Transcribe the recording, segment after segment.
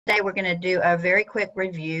Today we're going to do a very quick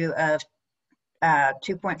review of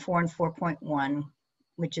 2.4 and 4.1,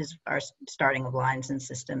 which is our starting of lines and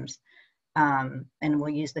systems, and we'll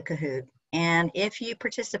use the Kahoot. And if you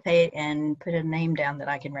participate and put a name down that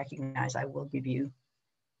I can recognize, I will give you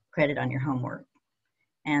credit on your homework.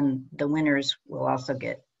 And the winners will also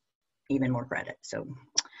get even more credit. So,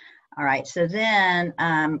 all right, so then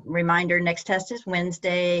reminder, next test is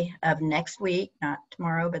Wednesday of next week, not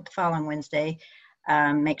tomorrow, but the following Wednesday.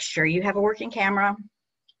 Make sure you have a working camera.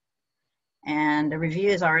 And the review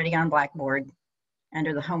is already on Blackboard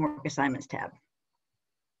under the homework assignments tab.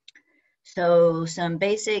 So some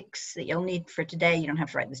basics that you'll need for today. You don't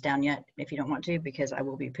have to write this down yet if you don't want to, because I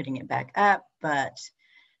will be putting it back up, but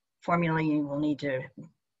formula you will need to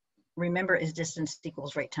remember is distance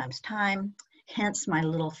equals rate times time. Hence my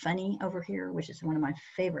little funny over here, which is one of my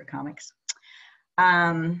favorite comics.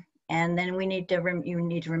 And then you need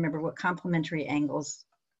to remember what complementary angles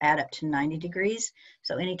add up to 90 degrees.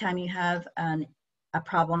 So anytime you have a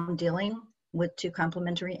problem dealing with two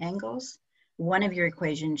complementary angles, one of your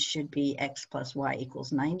equations should be x plus y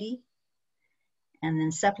equals 90. And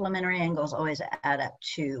then supplementary angles always add up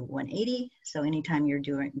to 180. So anytime you're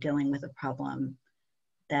dealing with a problem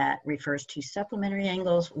that refers to supplementary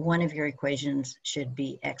angles, one of your equations should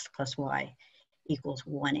be x plus y equals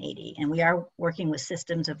 180. And we are working with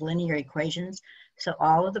systems of linear equations. So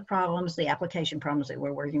all of the problems, the application problems that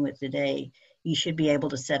we're working with today, you should be able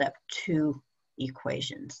to set up two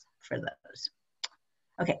equations for those.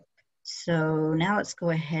 Okay, so now let's go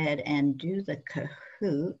ahead and do the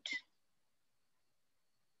Kahoot.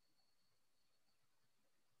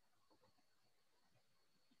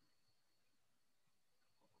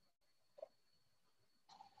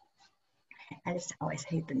 I just always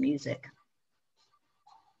hate the music.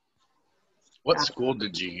 What school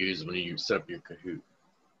did you use when you set up your Kahoot?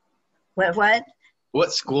 What?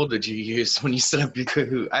 What school did you use when you set up your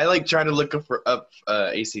Kahoot? I like tried to look up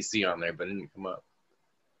ACC on there, but it didn't come up.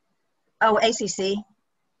 Oh, ACC.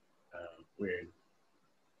 Weird.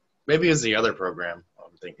 Maybe it's the other program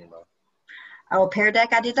I'm thinking about. Oh, Pear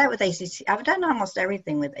Deck. I did that with ACC. I've done almost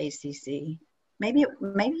everything with ACC. Maybe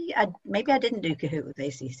I didn't do Kahoot with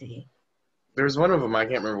ACC. There's one of them. I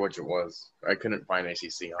can't remember which it was. I couldn't find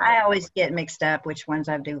ACC on I it. always get mixed up which ones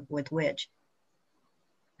I do with which.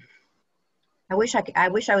 I wish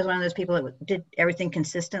I was one of those people that did everything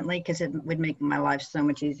consistently, because it would make my life so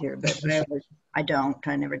much easier. But I don't.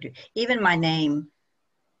 I never do. Even my name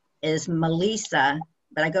is Melissa,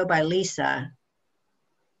 but I go by Lisa,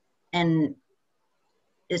 and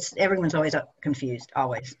everyone's always confused,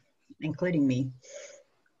 always, including me.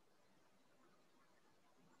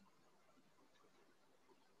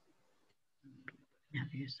 Now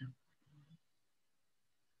here's some.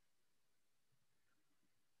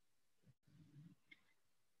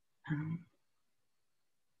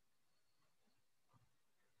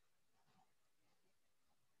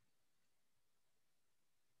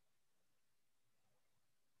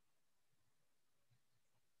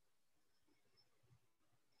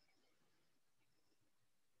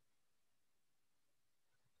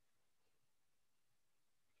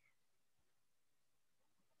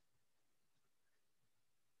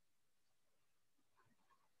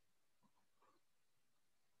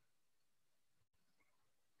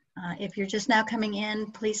 If you're just now coming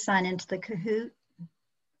in, please sign into the Kahoot.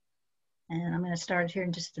 And I'm going to start here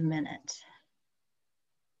in just a minute.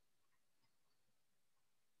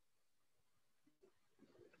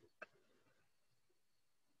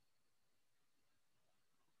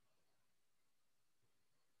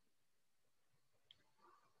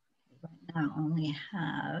 Right now I only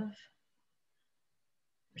have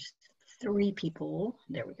 3 people.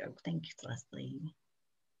 There we go. Thank you, Leslie.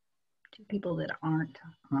 2 people that aren't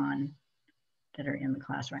on, that are in the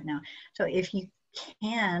class right now. So if you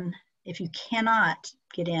cannot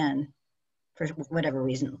get in for whatever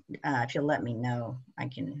reason, if you'll let me know,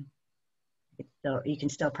 you can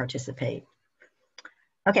still participate.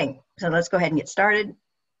 Okay, so let's go ahead and get started.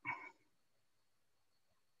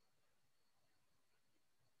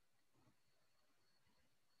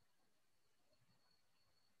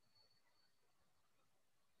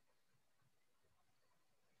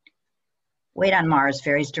 Weight on Mars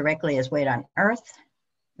varies directly as weight on Earth.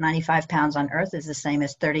 95 pounds on Earth is the same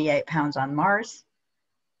as 38 pounds on Mars.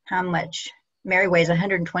 Mary weighs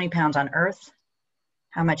 120 pounds on Earth.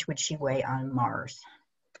 How much would she weigh on Mars?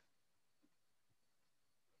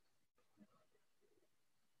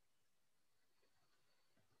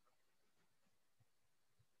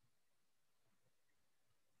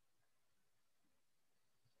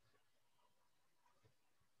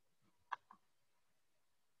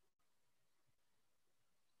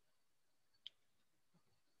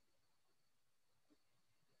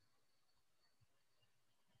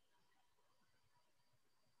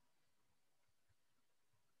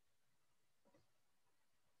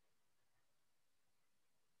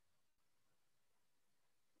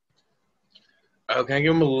 can I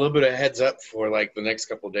give them a little bit of heads up for like the next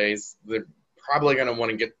couple of days? They're probably going to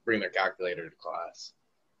want to bring their calculator to class.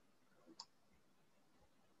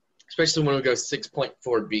 Especially when we go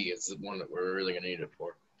 6.4b is the one that we're really going to need it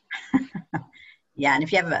for. Yeah, and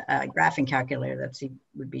if you have a graphing calculator, that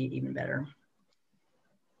would be even better.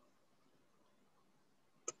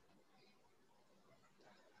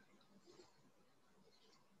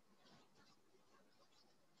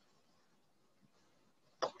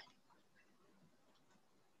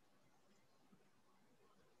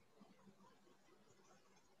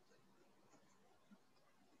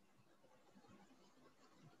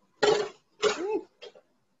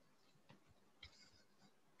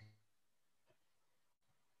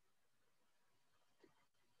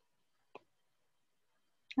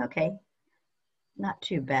 Okay, not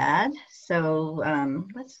too bad. So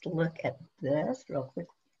let's look at this real quick.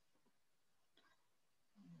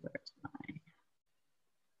 Where's my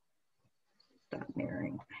stop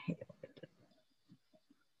mirroring?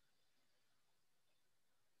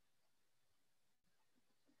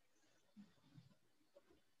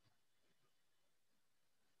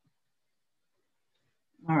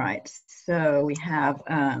 All right, so we have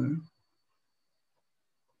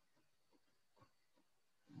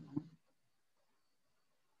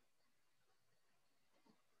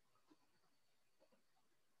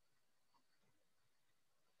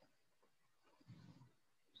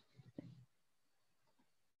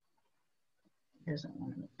doesn't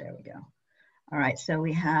want to, there we go. All right, so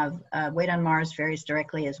we have weight on Mars varies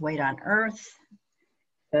directly as weight on Earth.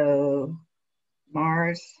 So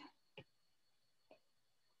Mars,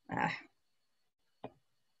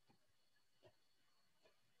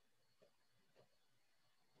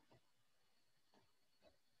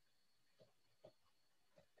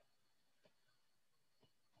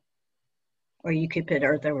 or you could put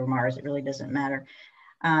Earth over Mars, it really doesn't matter.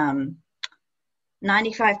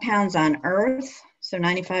 95 pounds on Earth, so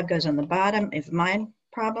 95 goes on the bottom. If my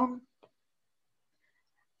problem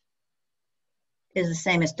is the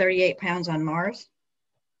same as 38 pounds on Mars.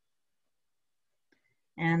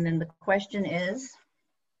 And then the question is,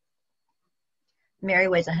 Mary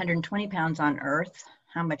weighs 120 pounds on Earth.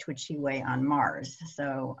 How much would she weigh on Mars?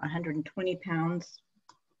 So 120 pounds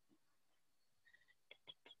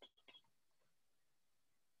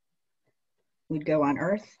would go on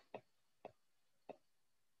Earth.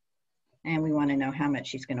 And we want to know how much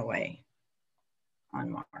she's going to weigh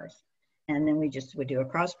on Mars. And then we just would do a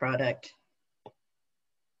cross product.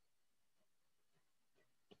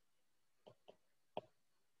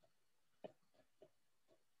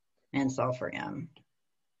 And solve for M.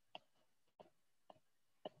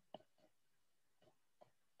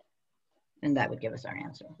 And that would give us our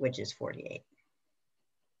answer, which is 48.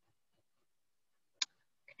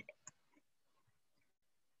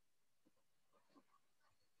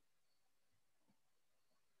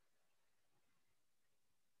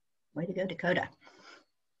 Way to go, Dakota.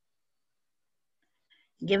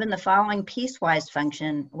 Given the following piecewise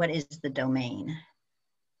function, what is the domain?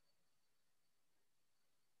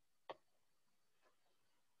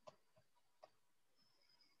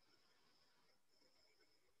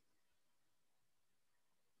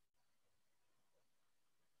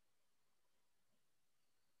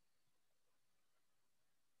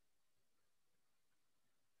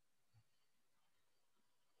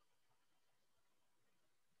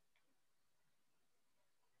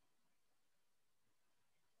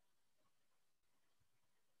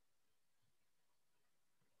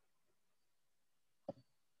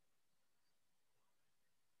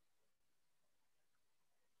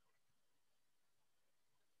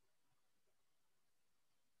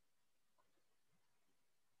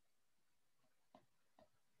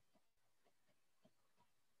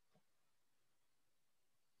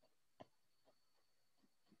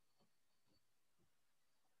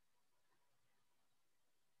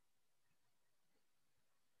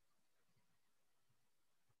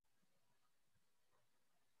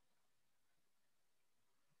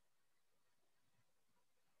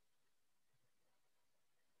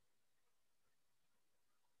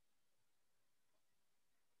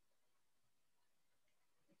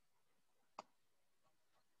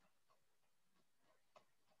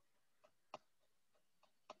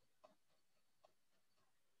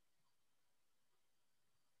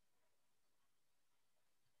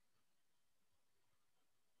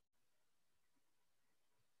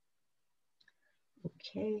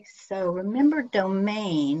 Okay, so remember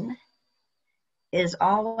domain is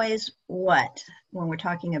always what when we're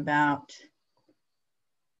talking about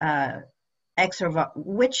x or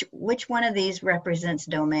which one of these represents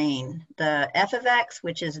domain? The f of x,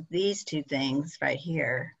 which is these two things right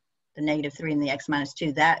here, the -3 and the x minus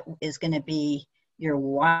 2, that is going to be your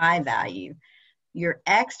y value. Your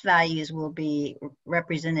x values will be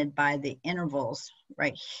represented by the intervals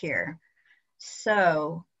right here.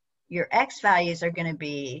 So your x values are going to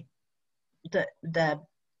be the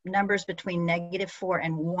numbers between -4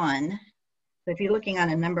 and 1. So if you're looking on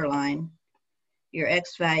a number line, your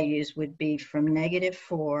x values would be from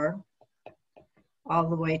 -4 all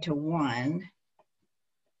the way to 1.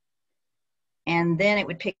 And then it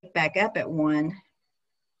would pick back up at 1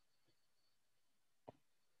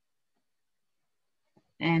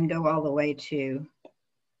 and go all the way to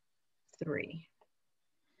 3.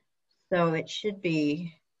 So it should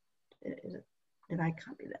be, did I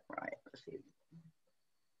copy that right? Let's see.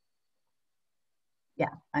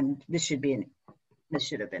 Yeah, this should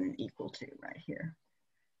have been an equal to right here.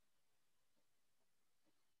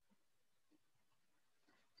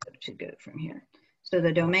 So it should go from here. So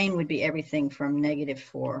the domain would be everything from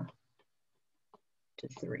 -4 to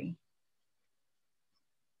 3.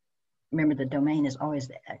 Remember, the domain is always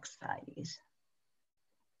the x values.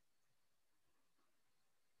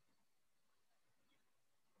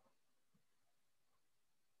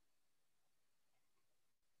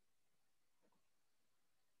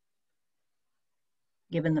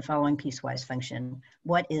 Given the following piecewise function,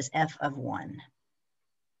 what is f of 1?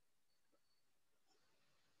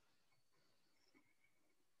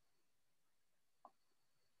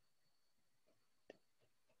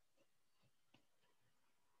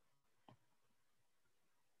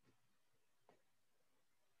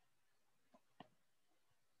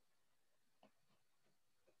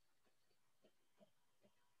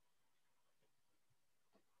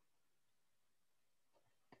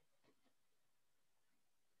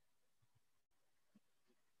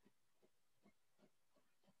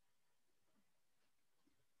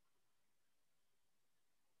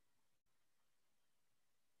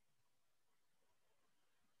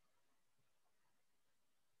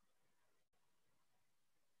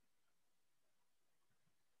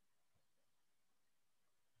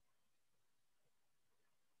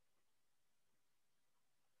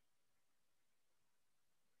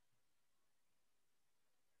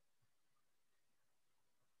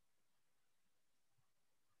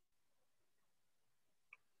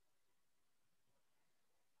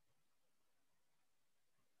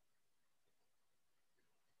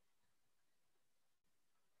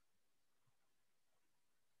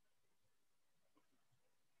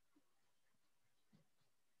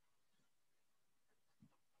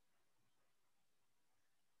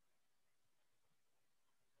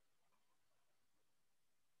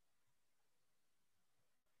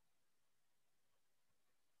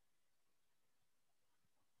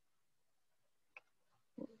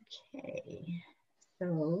 Okay,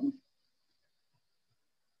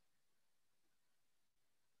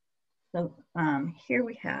 so here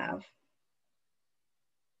we have,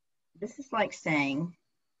 this is like saying,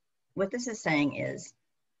 what this is saying is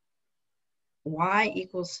y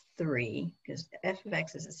equals 3, because f of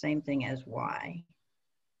x is the same thing as y.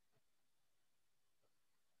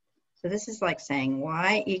 So this is like saying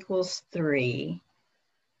y equals 3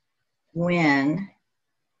 when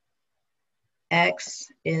x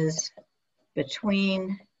is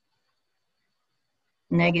between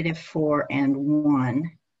 -4 and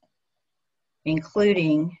 1,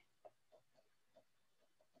 including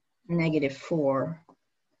 -4,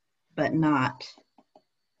 but not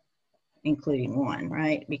including 1,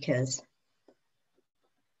 right? Because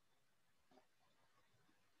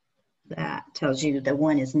that tells you that the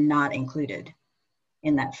 1 is not included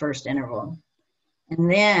in that first interval. And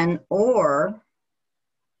then, or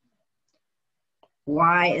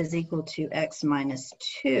y is equal to x minus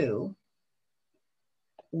 2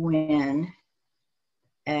 when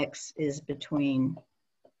x is between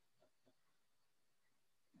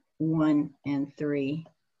 1 and 3,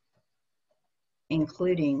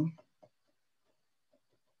 including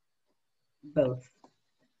both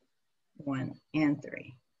 1 and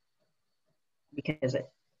 3, because it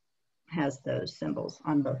has those symbols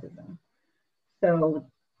on both of them. So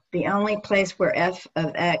the only place where f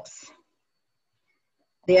of x,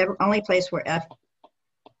 the only place where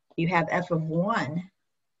you have f of 1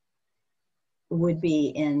 would be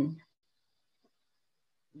in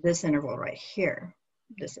this interval right here,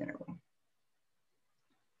 this interval.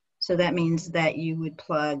 So that means that you would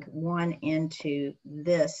plug 1 into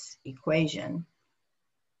this equation.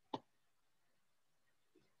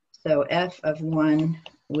 So f of 1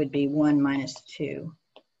 would be 1 minus 2,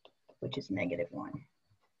 which is -1.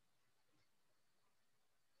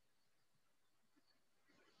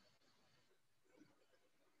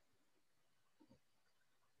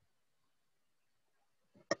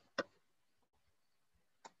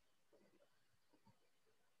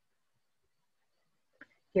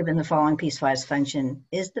 Given the following piecewise function,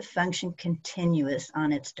 is the function continuous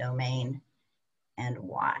on its domain, and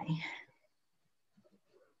why?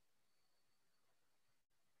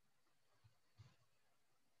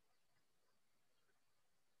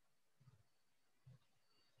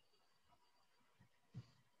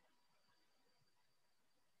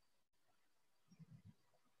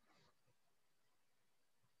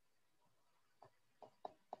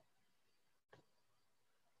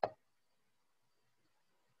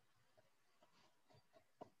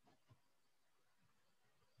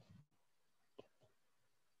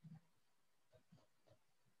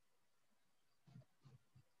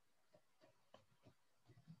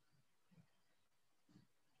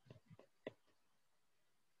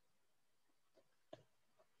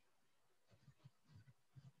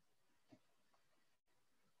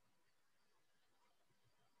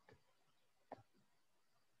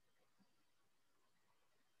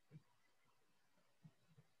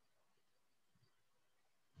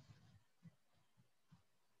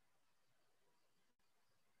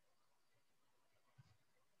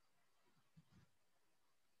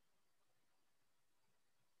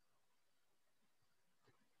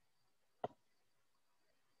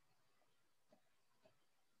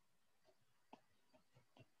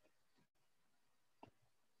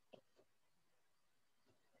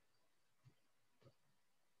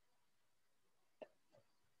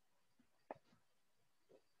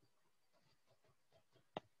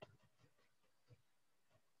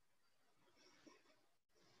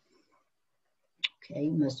 Okay,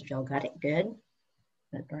 most of y'all got it good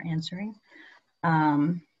that we're answering.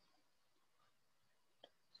 So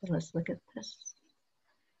let's look at this.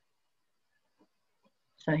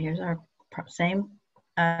 So here's our same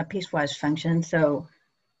piecewise function. So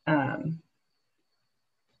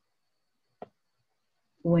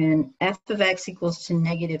when f of x equals to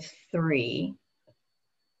 -3,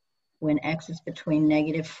 when x is between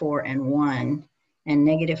 -4 and 1, and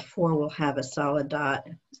 -4 will have a solid dot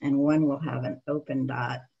and 1 will have an open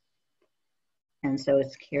dot. And so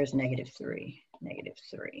here's -3,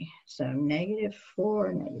 -3. So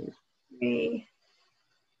 -4, -3,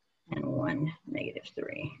 and 1,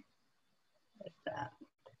 -3. Like that.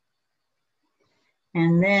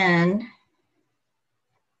 And then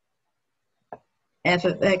f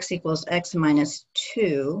of x equals x minus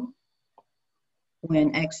 2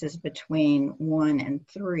 when x is between 1 and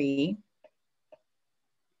 3.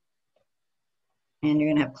 And you're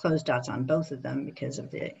going to have closed dots on both of them because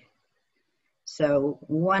of the, so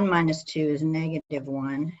 1 minus 2 is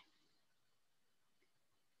 -1.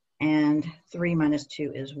 And 3 minus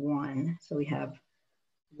 2 is 1. So we have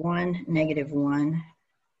 1, -1,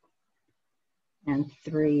 and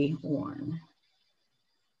 3, 1.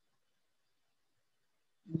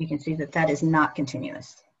 You can see that that is not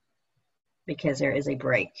continuous because there is a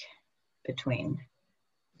break between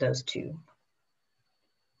those two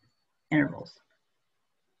intervals.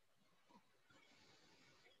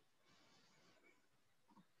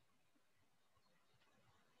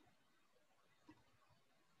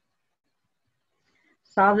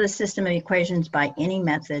 Solve the system of equations by any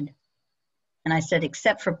method. And I said,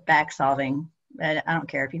 except for back solving, but I don't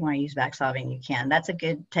care if you want to use back solving, you can. That's a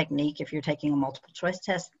good technique if you're taking a multiple choice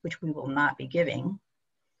test, which we will not be giving.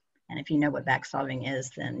 And if you know what back solving is,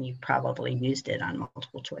 then you've probably used it on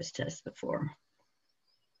multiple choice tests before.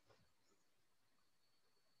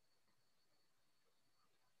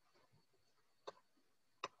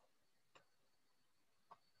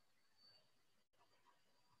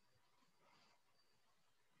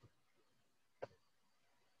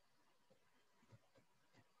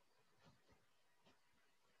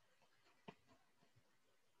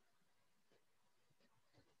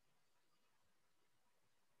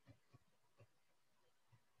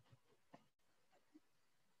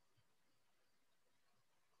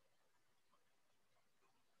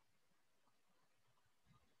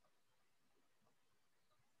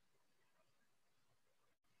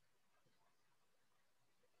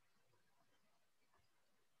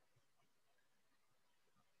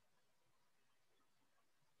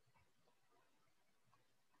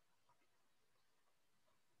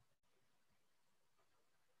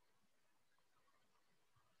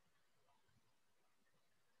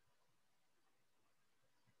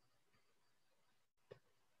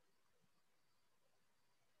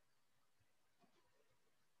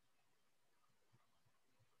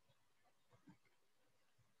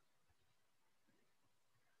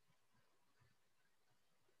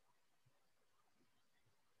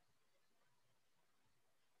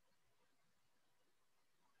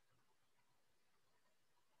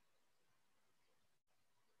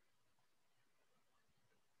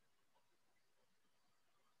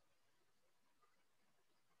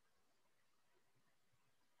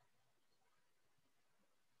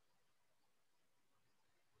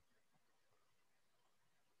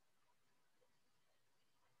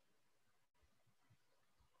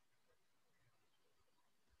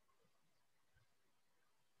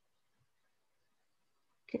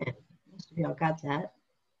 Good. Most of y'all got that.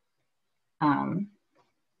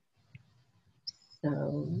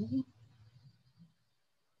 So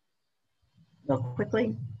real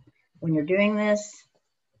quickly, when you're doing this,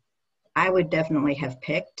 I would definitely have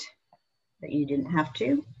picked, but you didn't have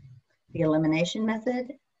to, the elimination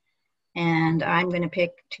method. And I'm going to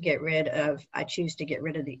pick to get rid of, I choose to get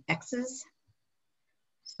rid of the x's.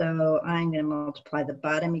 So I'm going to multiply the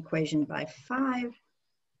bottom equation by 5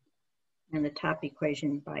 and the top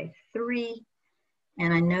equation by 3.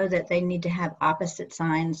 And I know that they need to have opposite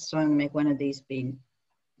signs, so I'm going to make one of these be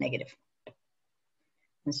negative.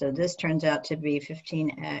 And so this turns out to be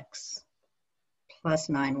 15x plus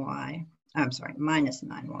 9y, I'm sorry, minus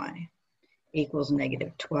 9y equals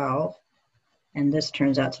negative 12. And this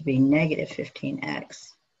turns out to be negative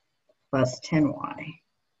 15x plus 10y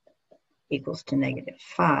equals to negative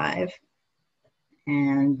 5.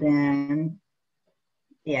 And then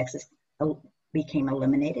the x's became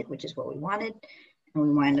eliminated, which is what we wanted. And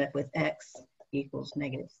we wind up with x equals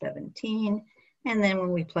negative 17. And then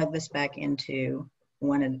when we plug this back into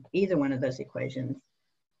either one of those equations,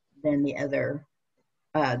 then the other,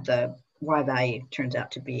 the y value turns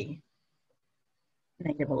out to be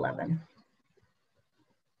negative 11.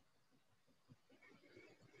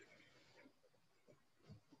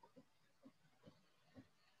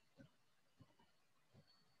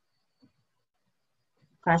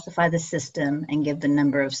 Classify the system and give the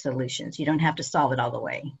number of solutions. You don't have to solve it all the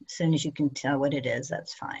way. As soon as you can tell what it is,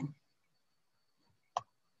 that's fine.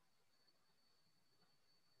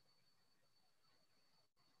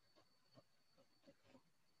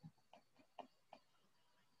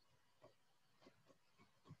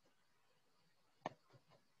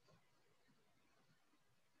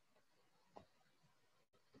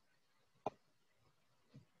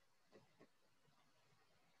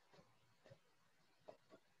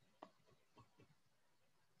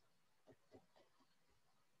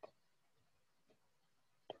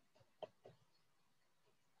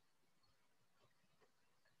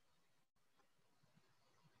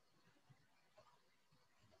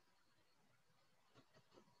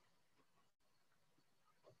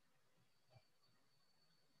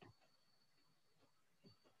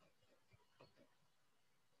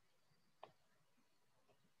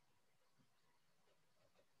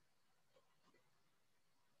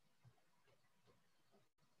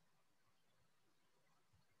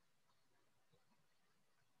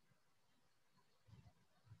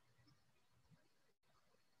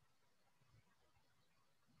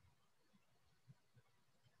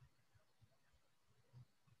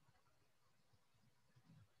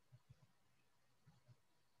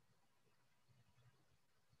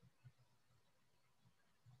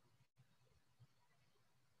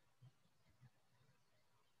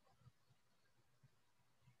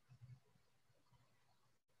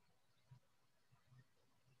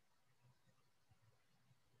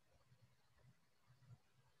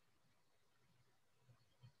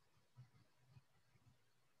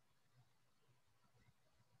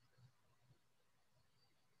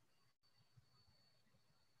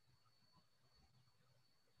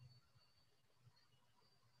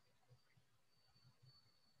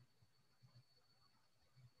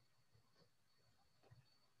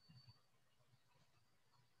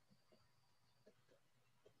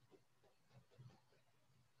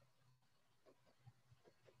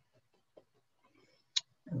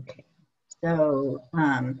 Okay, so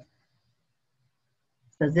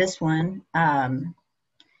this one,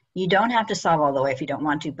 you don't have to solve all the way if you don't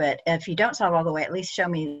want to, but if you don't solve all the way, at least show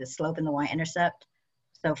me the slope and the y-intercept.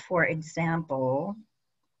 So for example,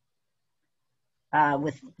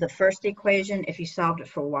 with the first equation, if you solved it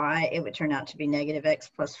for y, it would turn out to be negative x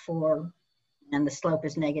plus 4, and the slope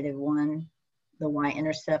is negative 1. The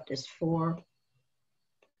y-intercept is 4.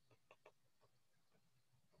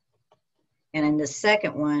 And in the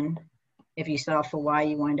second one, if you solve for y,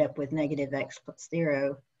 you wind up with negative x plus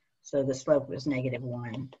 0. So the slope was negative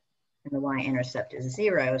 1, and the y-intercept is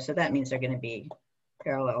 0. So that means they're going to be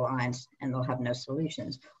parallel lines, and they'll have no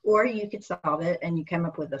solutions. Or you could solve it, and you come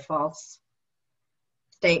up with a false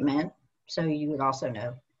statement. So you would also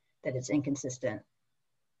know that it's inconsistent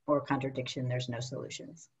or contradiction. There's no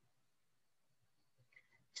solutions.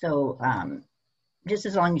 So just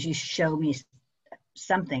as long as you show me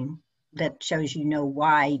something that shows you know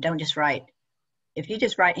why, don't just write, if you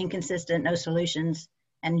just write inconsistent, no solutions,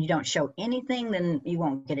 and you don't show anything, then you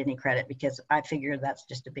won't get any credit, because I figure that's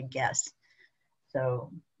just a big guess.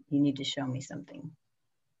 So you need to show me something.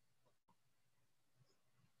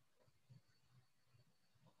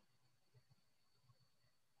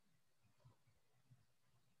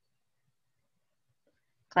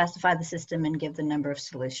 Classify the system and give the number of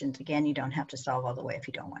solutions. Again, you don't have to solve all the way if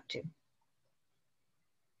you don't want to.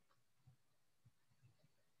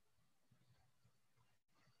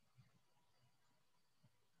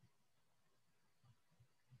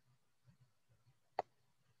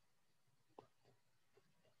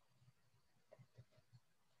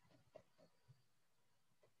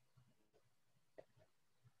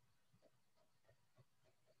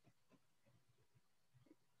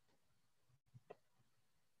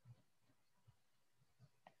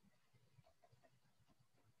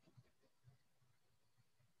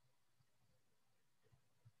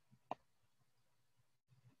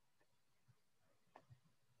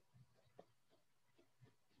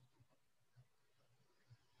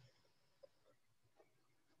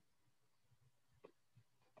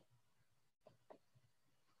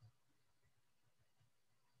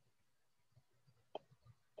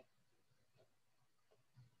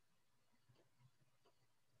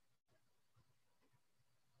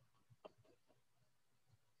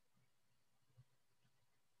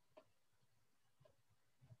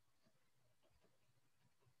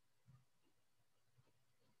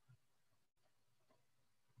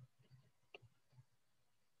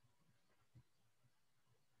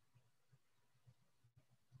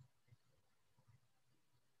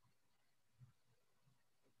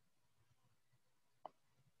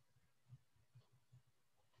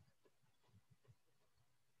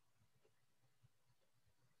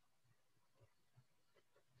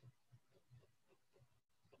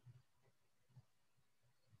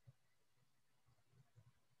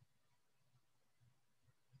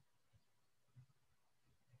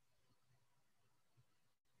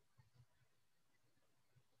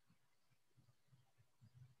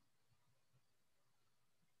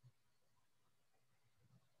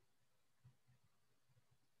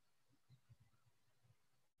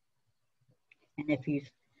 And if you've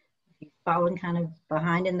fallen kind of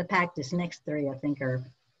behind in the pack, this next three I think are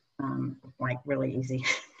like really easy.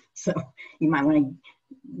 So you might want to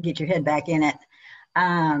get your head back in it.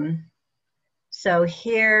 So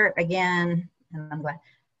here again, and I'm glad,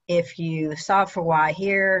 if you solve for y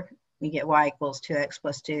here, you get y equals 2x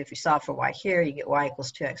plus 2. If you solve for y here, you get y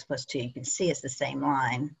equals 2x plus 2. You can see it's the same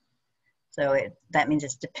line. So that means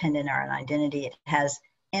it's dependent on an identity. It has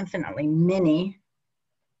infinitely many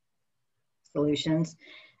solutions.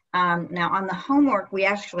 Now on the homework, we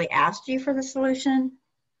actually asked you for the solution.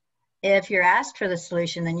 If you're asked for the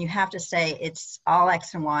solution, then you have to say it's all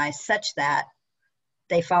x and y such that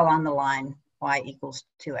they fall on the line y equals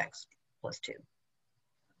 2x plus 2.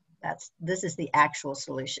 This is the actual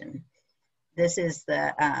solution. This is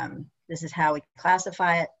how we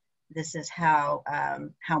classify it. This is how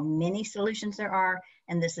many solutions there are,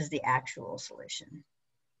 and this is the actual solution.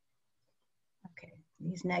 Okay,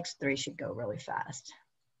 these next three should go really fast.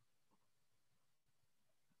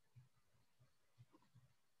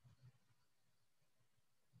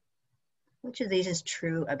 Which of these is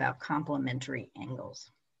true about complementary angles?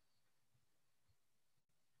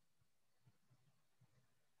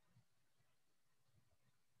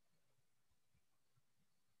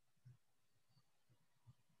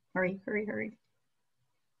 Hurry, hurry, hurry.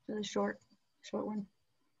 To the short one.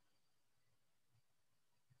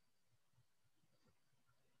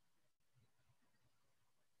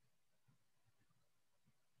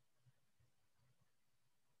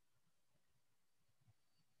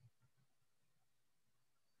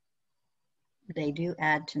 They do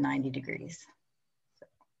add to 90 degrees. So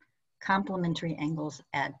complementary angles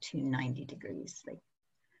add to 90 degrees.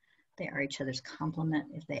 They are each other's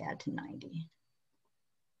complement if they add to 90.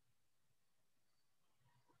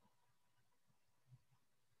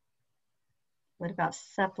 What about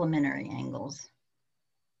supplementary angles?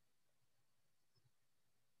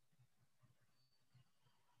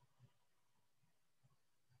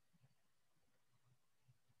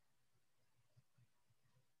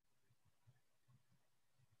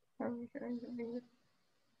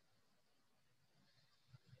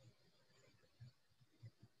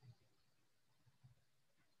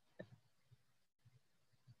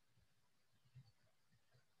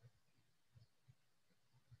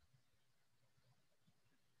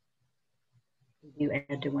 You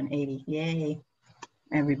add to 180. Yay,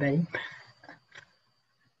 everybody.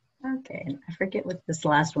 Okay, I forget what this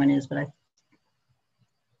last one is, but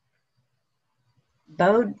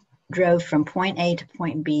Bo drove from point A to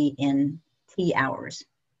point B in T hours.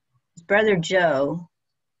 His brother Joe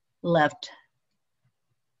left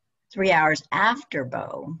 3 hours after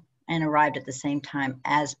Bo and arrived at the same time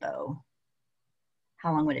as Bo.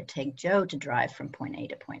 How long would it take Joe to drive from point A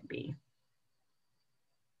to point B?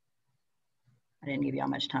 I didn't give y'all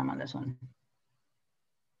much time on this one.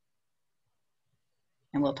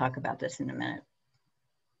 And we'll talk about this in a minute.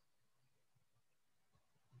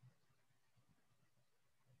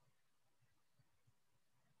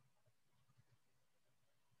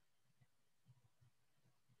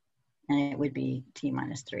 And it would be t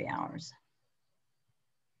minus 3 hours.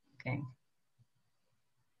 Okay.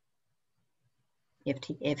 If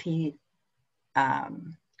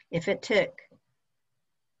it took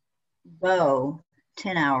Bo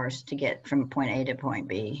 10 hours to get from point A to point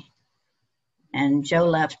B, and Joe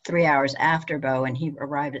left 3 hours after Bo and he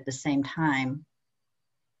arrived at the same time,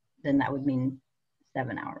 then that would mean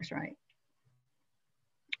 7 hours, right?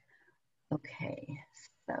 Okay,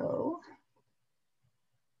 so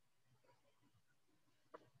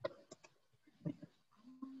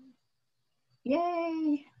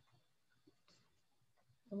yay!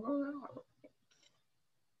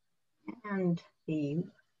 And the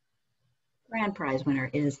grand prize winner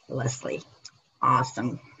is Leslie.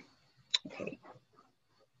 Awesome. Okay.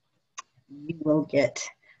 You will get,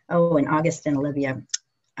 oh, and August and Olivia,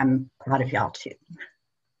 I'm proud of y'all too.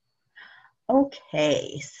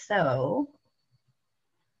 Okay, so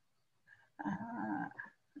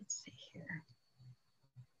let's see here.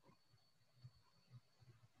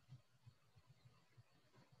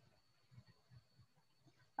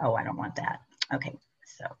 Oh, I don't want that. Okay,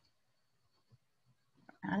 so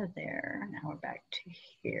out of there, now we're back to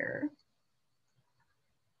here.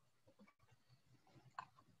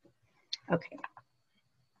 Okay.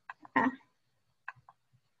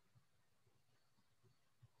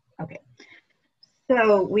 Okay,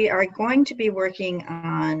 so we are going to be working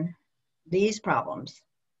on these problems.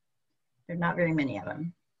 There's not very many of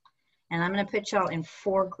them. And I'm going to put y'all in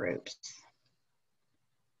 4 groups.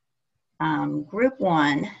 Group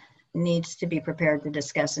 1 needs to be prepared to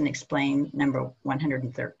discuss and explain number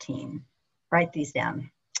 113. Write these down,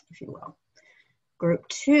 if you will. Group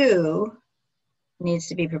 2 needs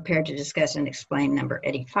to be prepared to discuss and explain number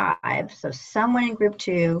 85. So someone in group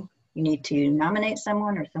 2, you need to nominate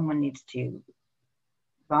someone, or someone needs to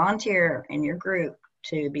volunteer in your group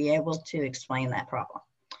to be able to explain that problem.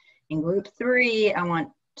 In group 3, I want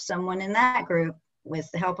someone in that group, with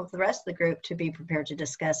the help of the rest of the group, to be prepared to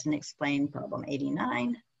discuss and explain problem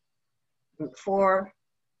 89. Group 4,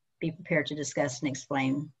 be prepared to discuss and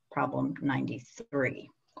explain problem 93.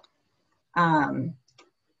 And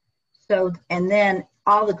then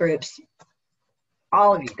all the groups,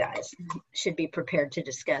 all of you guys should be prepared to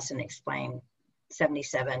discuss and explain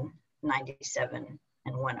 77, 97,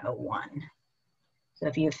 and 101. So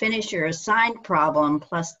if you finish your assigned problem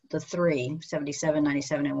plus the 3, 77,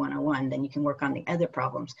 97, and 101, then you can work on the other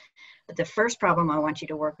problems. But the first problem I want you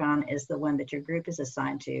to work on is the one that your group is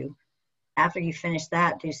assigned to. After you finish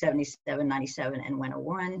that, do 77, 97, and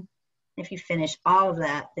 101. If you finish all of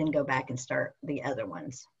that, then go back and start the other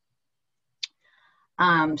ones.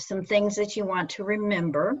 Some things that you want to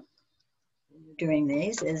remember doing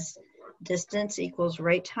these is distance equals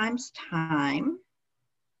rate times time.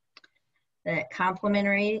 That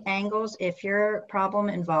complementary angles, if your problem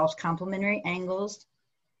involves complementary angles,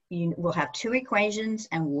 you will have 2 equations,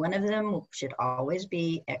 and one of them should always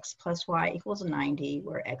be x plus y equals 90,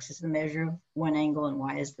 where x is the measure of one angle and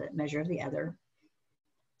y is the measure of the other.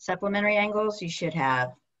 Supplementary angles, you should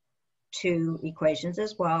have 2 equations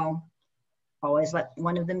as well. Always let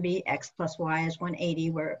one of them be x plus y is 180,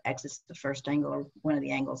 where x is the first angle or one of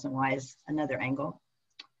the angles and y is another angle.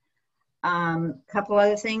 Couple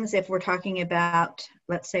other things, if we're talking about,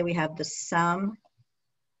 let's say we have the sum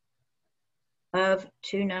of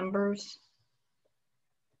 2 numbers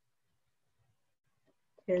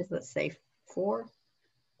is, let's say 4,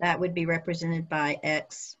 that would be represented by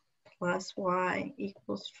x plus y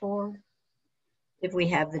equals 4. If we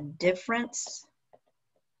have the difference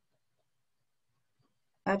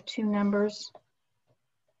of 2 numbers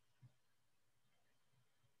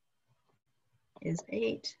is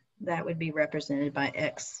 8, that would be represented by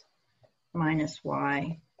x minus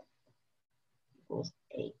y equals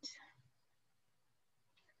 8.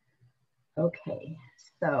 Okay,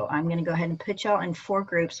 so I'm going to go ahead and put y'all in 4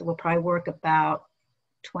 groups. We'll probably work about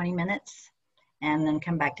 20 minutes and then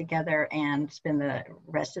come back together and spend the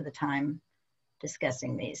rest of the time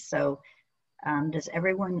discussing these. So does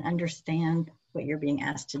everyone understand what you're being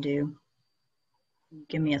asked to do?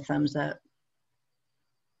 Give me a thumbs up.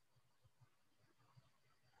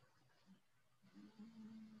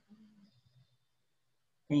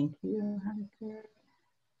 Thank you, Hunter.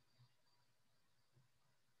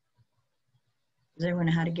 Does everyone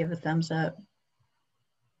know how to give a thumbs up?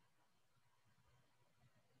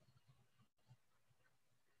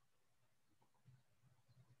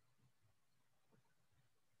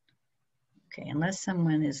 Okay, unless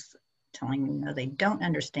someone is telling me no, they don't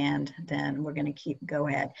understand, then we're going to go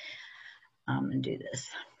ahead and do this.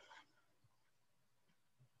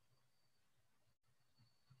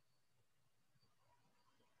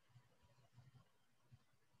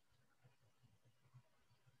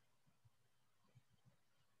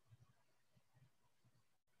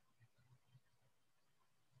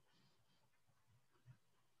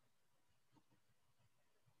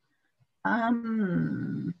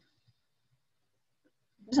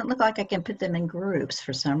 Doesn't look like I can put them in groups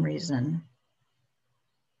for some reason.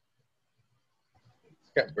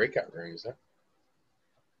 It's got breakout rooms, huh?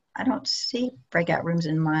 I don't see breakout rooms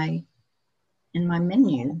in my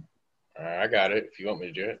menu. I got it if you want me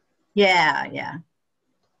to do it. Yeah.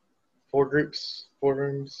 4 groups, 4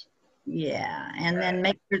 rooms. Yeah, and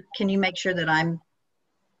then can you make sure that I'm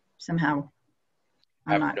somehow,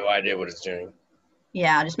 I have no idea what it's doing.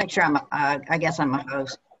 Yeah, just make sure I guess I'm a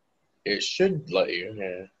host. It should let you,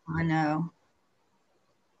 yeah. I know.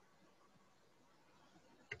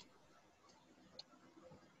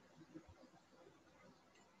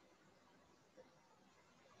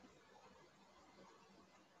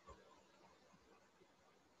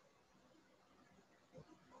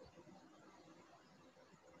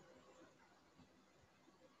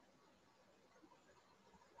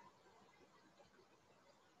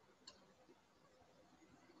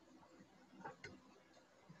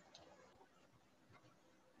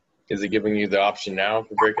 Is it giving you the option now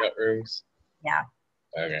for breakout rooms? Yeah.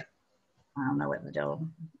 Okay. I don't know what the deal.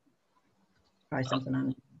 Probably something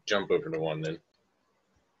on. Jump over to one then.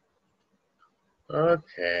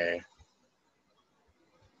 Okay.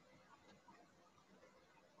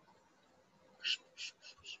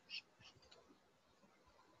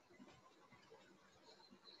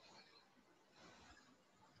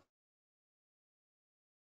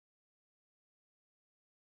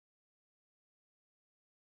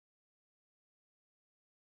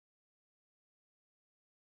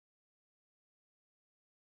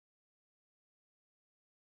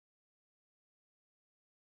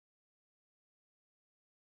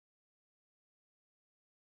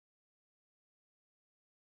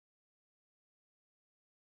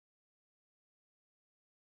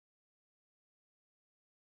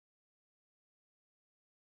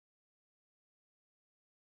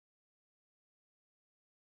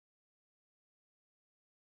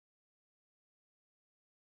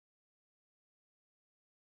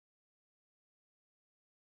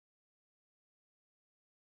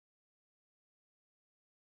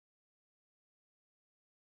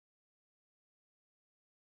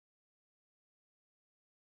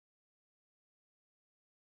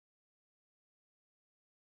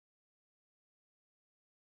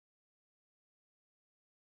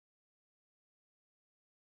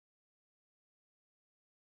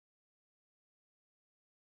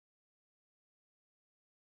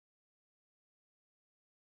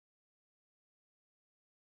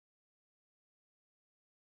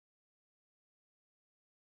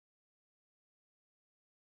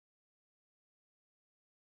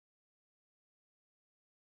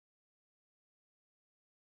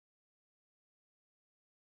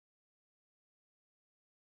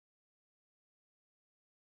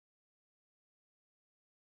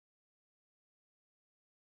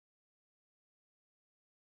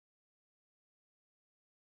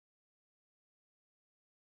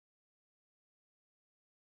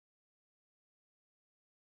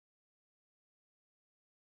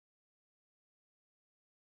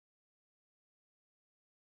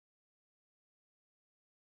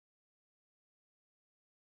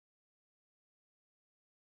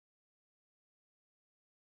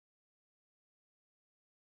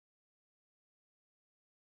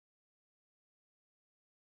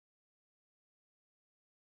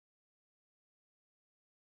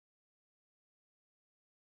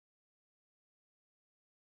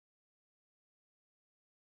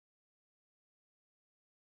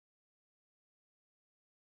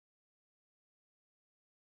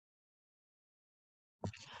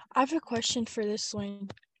 I have a question for this one.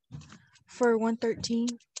 For 113.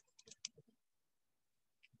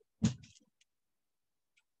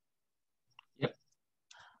 Yep.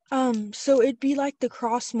 So it'd be like the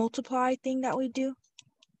cross multiply thing that we do?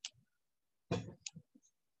 I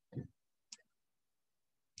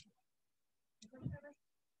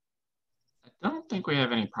don't think we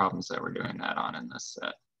have any problems that we're doing that on in this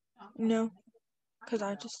set. No, because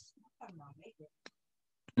I just...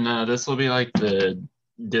 No, this will be like the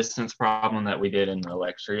distance problem that we did in the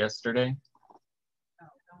lecture yesterday.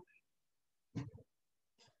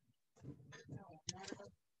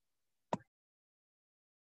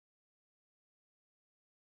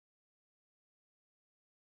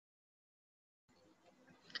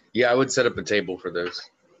 Yeah, I would set up a table for those.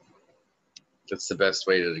 That's the best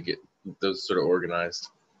way to get those sort of organized.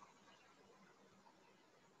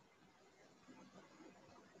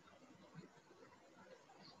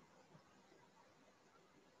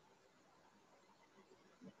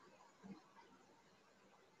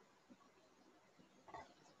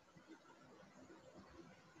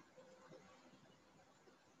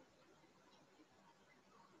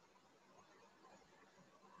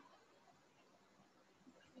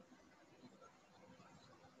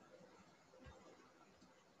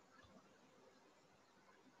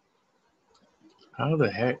 How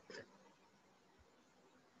the heck?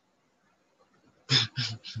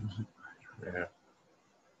 Yeah.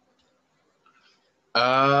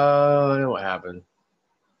 I know what happened.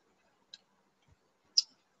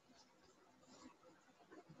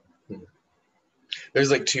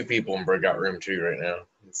 There's like 2 people in breakout room 2 right now.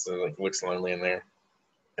 So like looks lonely in there.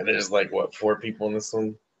 And there's like what, 4 people in this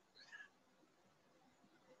one?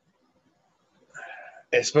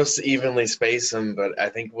 It's supposed to evenly space them, but I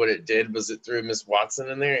think what it did was it threw Miss Watson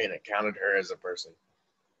in there and it counted her as a person.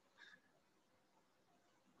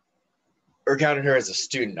 Or counted her as a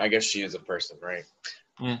student. I guess she is a person, right?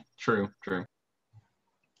 Yeah, true. She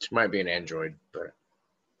might be an android, but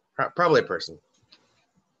probably a person.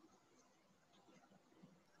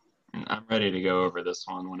 I'm ready to go over this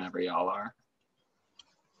one whenever y'all are.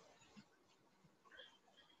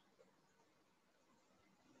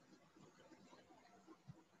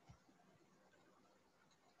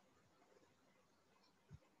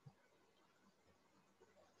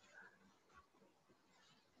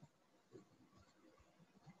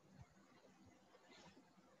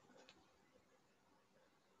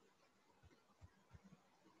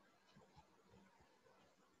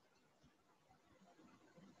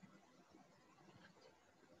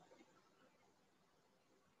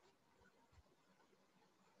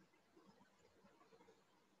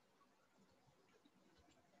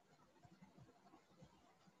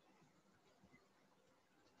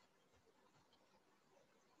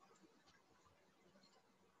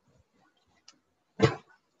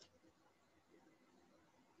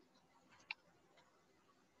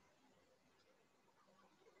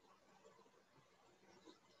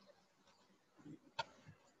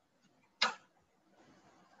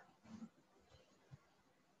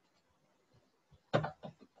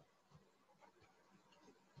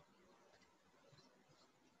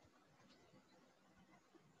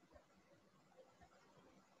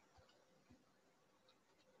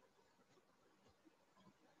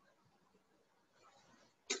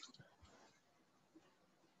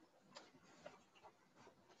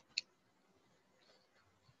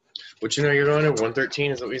 What you know you're going to? 113,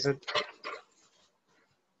 is that what you said?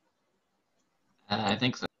 I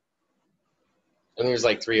think so. And there's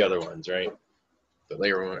like 3 other ones, right? That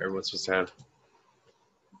later on everyone's supposed to have.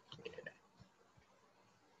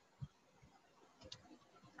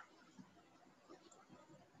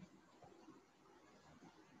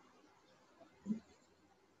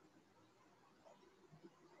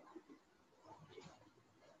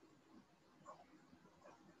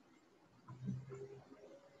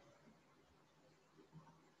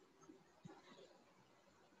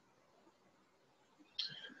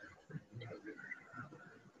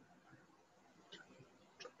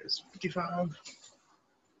 It's 55.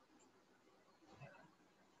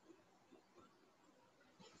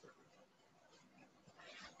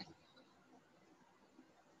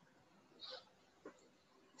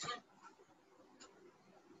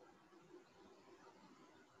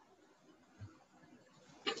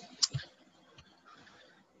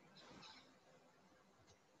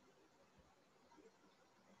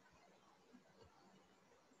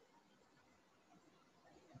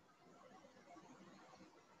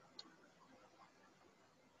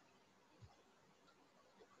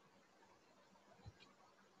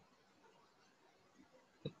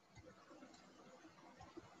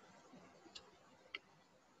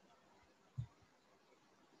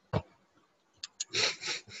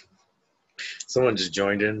 Someone just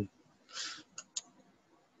joined in.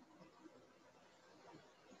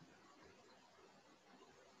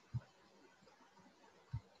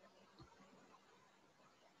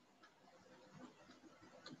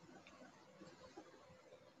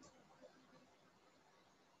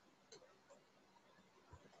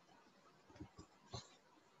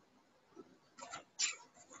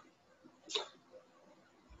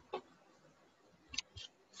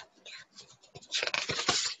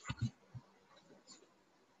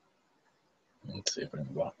 Let's see if I can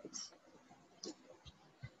block this.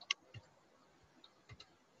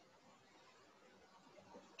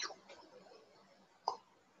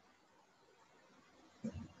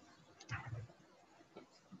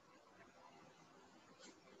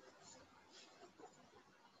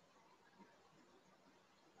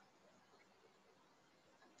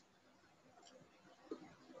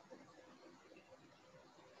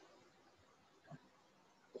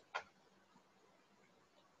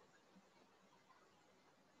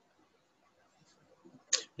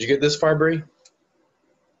 you get this far, Bree?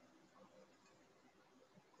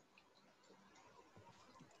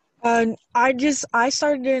 I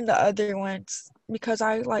started in the other ones because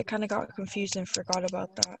I like kind of got confused and forgot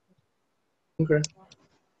about that. Okay.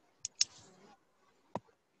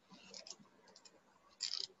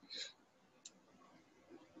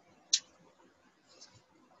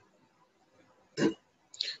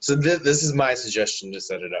 So this is my suggestion to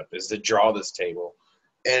set it up, is to draw this table.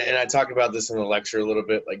 And I talked about this in the lecture a little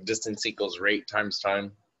bit, like distance equals rate times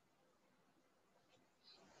time.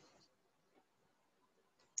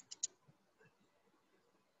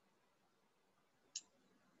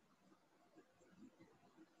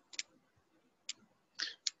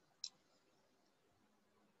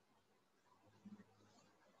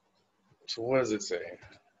 So what does it say?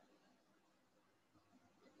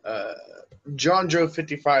 John drove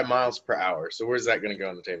 55 miles per hour. So where's that going to go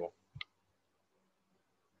on the table?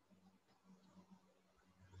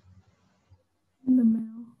 In the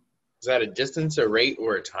middle. Is that a distance, a rate,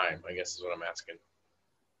 or a time? I guess is what I'm asking.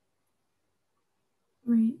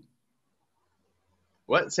 Rate.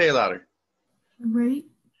 What? Say it louder. Rate.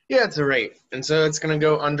 Yeah, it's a rate. And so it's going to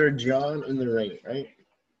go under John in the rate, right?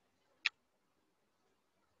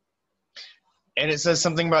 And it says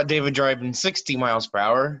something about David driving 60 miles per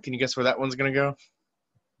hour. Can you guess where that one's going to go?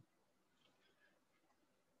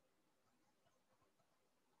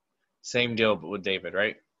 Same deal, but with David,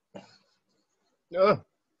 right? Oh.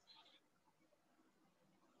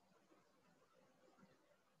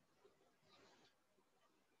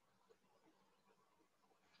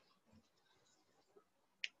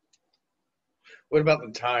 What about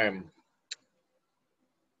the time?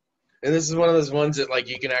 And this is one of those ones that, like,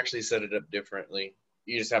 you can actually set it up differently.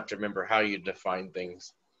 You just have to remember how you define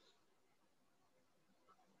things.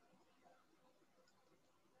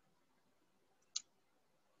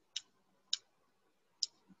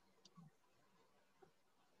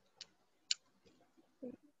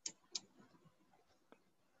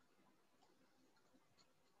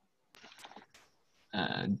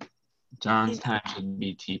 John's time should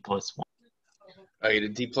be t plus 1. Oh, you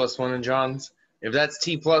did t plus 1 in John's? If that's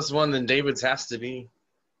t plus 1, then David's has to be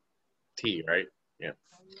t, right? Yeah.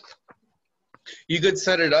 You could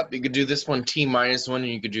set it up. You could do this one t minus 1,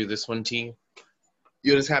 and you could do this one t.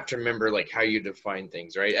 You just have to remember, like, how you define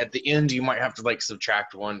things, right? At the end, you might have to, like,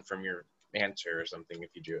 subtract 1 from your answer or something if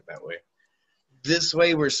you do it that way. This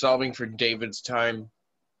way, we're solving for David's time,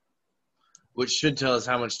 which should tell us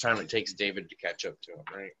how much time it takes David to catch up to him,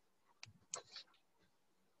 right?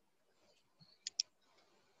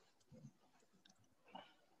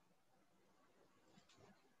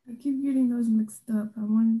 I keep getting those mixed up.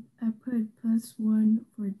 I put +1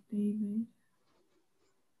 for David.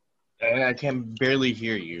 I can barely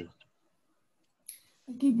hear you.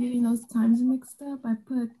 I keep getting those times mixed up. I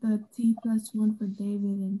put the t +1 for David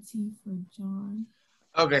and t for John.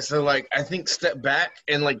 Okay, so, like, I think step back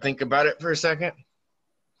and, like, think about it for a second.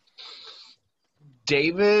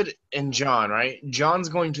 David and John, right? John's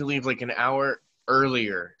going to leave, like, an hour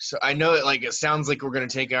earlier. So I know it, like, it sounds like we're going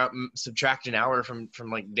to take out, subtract an hour from,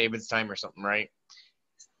 like, David's time or something, right?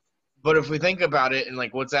 But if we think about it and,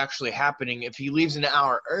 like, what's actually happening, if he leaves an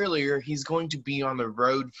hour earlier, he's going to be on the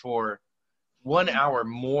road for 1 hour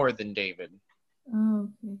more than David. Oh,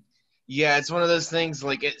 okay. Yeah, it's one of those things,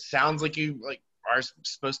 like, it sounds like you, like, are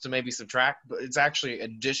supposed to maybe subtract, but it's actually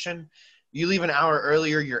addition. You leave an hour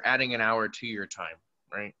earlier, you're adding an hour to your time,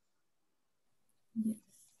 right? Yes.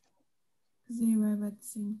 Because they arrive at the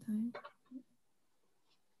same time.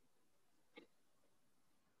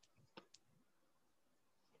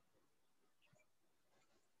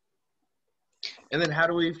 And then how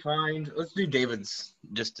do we find, let's do David's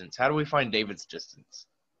distance. How do we find David's distance?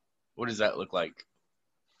 What does that look like?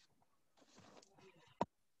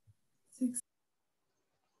 6.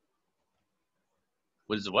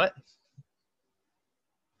 What is it, what?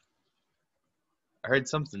 I heard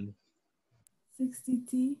something.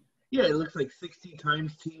 60t. Yeah, it looks like 60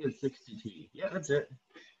 times t is 60t. Yeah, that's it.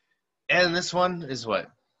 And this one is what?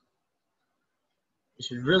 You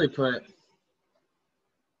should really put,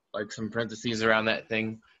 like, some parentheses around that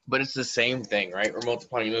thing. But it's the same thing, right? We're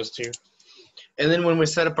multiplying those two. And then when we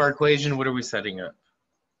set up our equation, what are we setting up?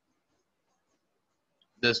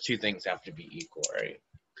 Those two things have to be equal, right?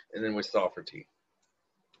 And then we solve for t.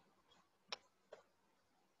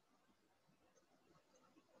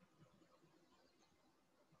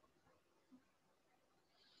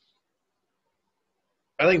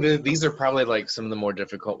 I think these are probably, like, some of the more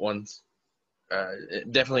difficult ones.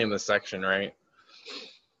 Definitely in this section, right?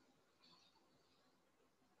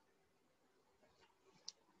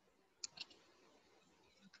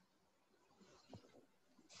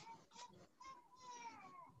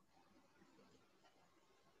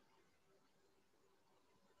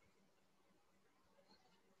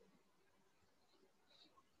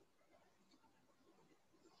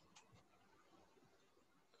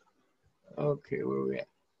 Okay, where are we at?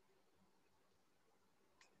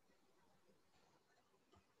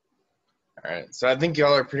 All right, so I think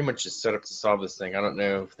y'all are pretty much just set up to solve this thing. I don't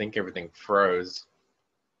know, I think everything froze.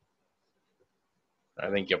 I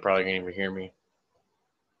think y'all probably can't even hear me.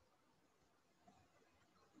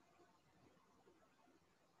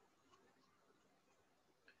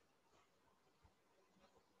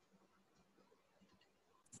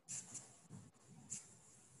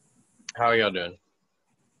 How are y'all doing?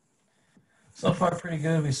 So far, pretty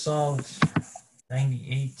good. We solved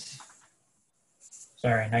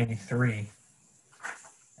 93.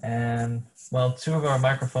 And, well, 2 of our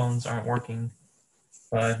microphones aren't working,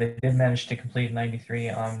 but they did manage to complete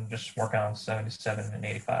 93. I'm just working on 77 and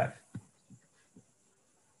 85.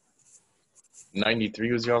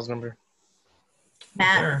 93 was y'all's number?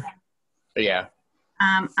 Matt, Sure. Yeah.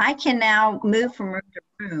 I can now move from room to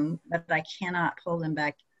room, but I cannot pull them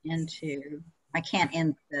back into, I can't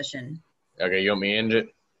end the session. Okay, you want me to end it?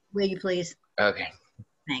 Will you please? Okay,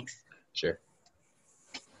 Thanks. sure.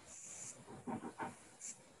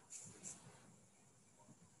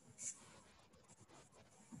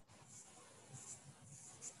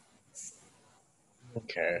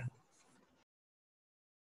 Okay.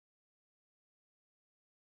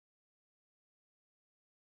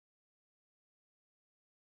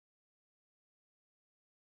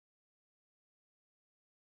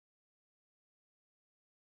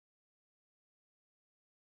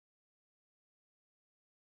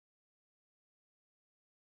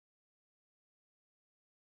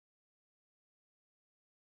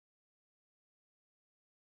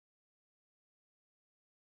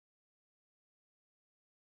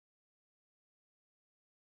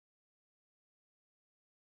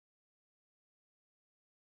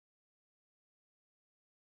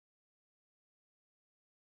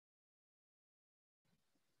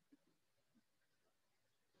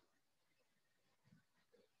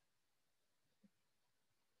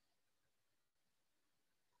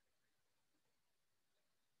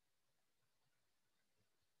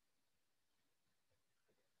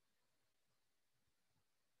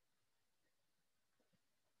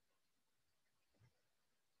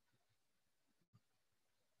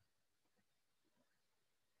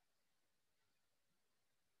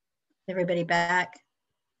 Everybody back?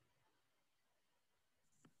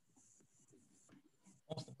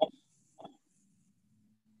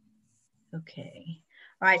 Okay.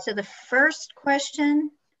 All right, so the first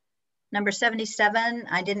question, number 77,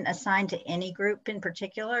 I didn't assign to any group in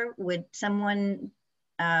particular. Would someone,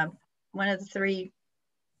 one of the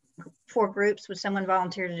 4 groups, would someone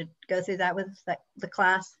volunteer to go through that with the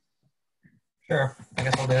class? Sure. I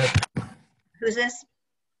guess I'll do it. Who's this?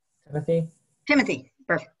 Timothy? Timothy.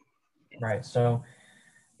 Perfect. Right. So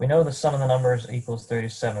we know the sum of the numbers equals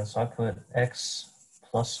 37. So I put x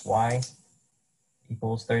plus y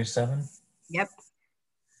equals 37. Yep.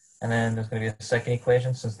 And then there's going to be a second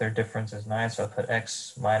equation since their difference is 9. So I put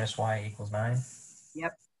x minus y equals 9.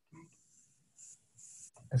 Yep.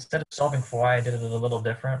 Instead of solving for y, I did it a little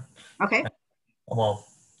different. Okay. Well,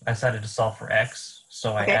 I decided to solve for x.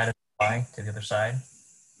 So I Okay. added y to the other side.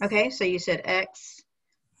 Okay, so you said x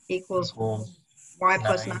equals y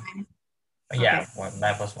plus 9. Yeah, Okay.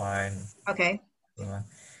 9 plus y. Okay.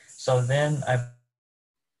 So then I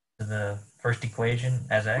put the first equation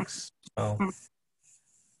as x. So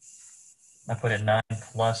I put it 9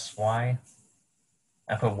 plus y.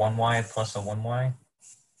 I put 1y plus a 1y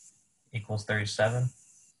equals 37.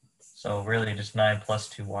 So really just 9 plus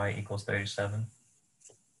 2y equals 37.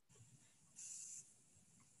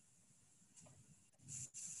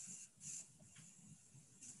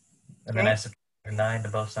 And then I subtract 9 to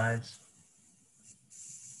both sides.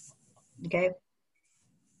 Okay.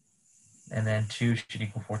 And then 2 should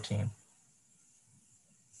equal 14.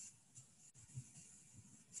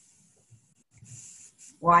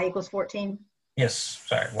 Y equals 14. Yes,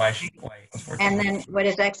 sorry, y equals 14. And then what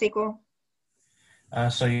does x equal?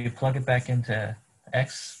 So you plug it back into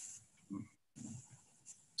x.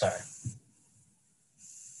 Sorry.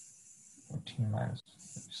 14 minus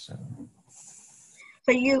 37.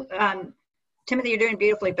 So you, Timothy, you're doing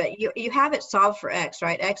beautifully, but you have it solved for x,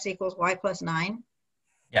 right? X equals y plus 9.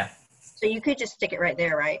 Yeah. So you could just stick it right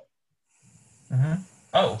there, right? Mm-hmm.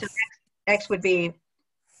 Oh. So x would be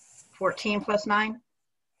 14 plus 9.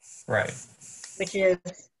 Right. Which is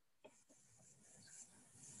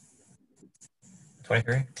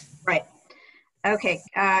 23. Right. Okay.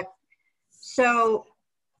 So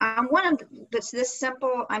one of that's this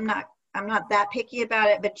simple. I'm not that picky about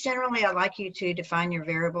it, but generally I like you to define your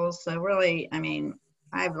variables. So really, I mean,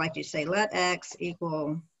 I'd like you to say let x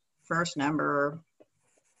equal first number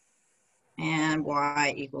and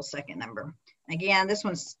y equals second number. Again, this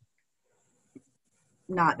one's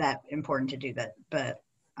not that important to do that, but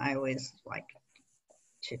I always like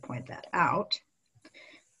to point that out.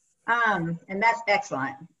 And that's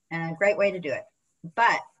excellent and a great way to do it.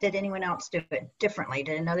 But did anyone else do it differently?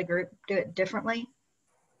 Did another group do it differently?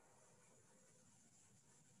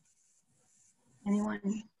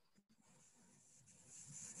 Anyone?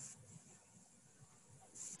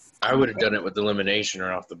 I would have done it with elimination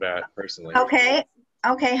right off the bat, personally. Okay.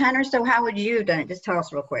 Okay, Hunter, so how would you have done it? Just tell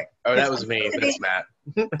us real quick. Oh, that was me. That's Matt.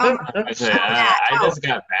 Oh, I just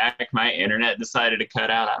got back. My internet decided to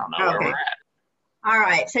cut out. I don't know where we're at. All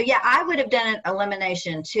right. So yeah, I would have done an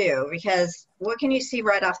elimination too, because what can you see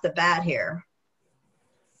right off the bat here?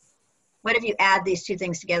 What if you add these two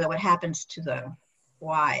things together? What happens to the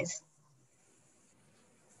y's?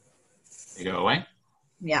 They go away?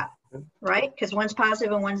 Yeah, right? Because one's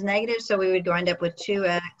positive and one's negative. So we would go end up with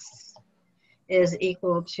 2x is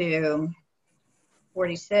equal to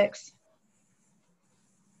 46.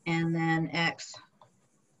 And then x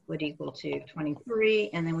would equal to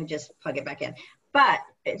 23. And then we just plug it back in. But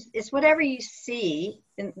it's whatever you see,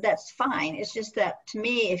 and that's fine. It's just that, to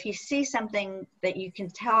me, if you see something that you can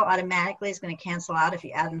tell automatically is going to cancel out if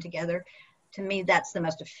you add them together, to me, that's the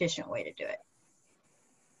most efficient way to do it.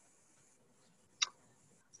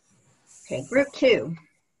 Okay, group 2,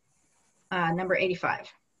 number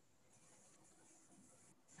 85.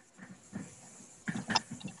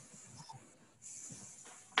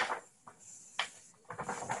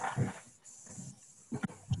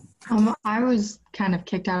 I was kind of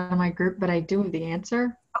kicked out of my group, but I do have the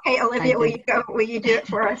answer. Okay, Olivia, will you do it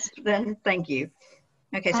for us then? Thank you.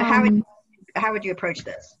 Okay, so how would you approach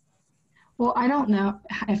this? Well, I don't know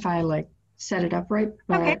if I like set it up right,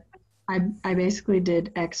 but okay. I basically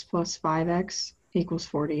did x plus 5x equals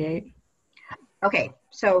 48. Okay,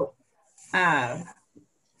 so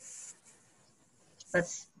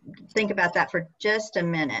let's think about that for just a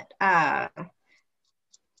minute.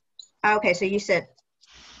 Okay, so you said,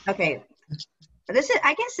 okay,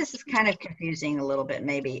 I guess this is kind of confusing a little bit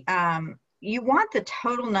maybe. You want the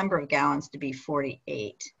total number of gallons to be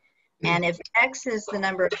 48. And if X is the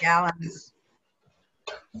number of gallons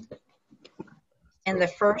in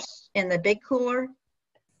the big cooler,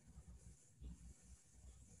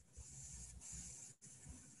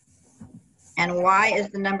 and Y is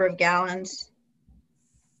the number of gallons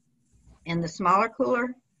in the smaller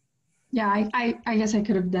cooler. Yeah, I guess I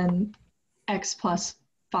could have done x plus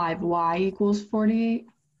 5y equals 48.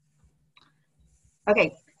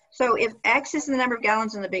 Okay, so if X is the number of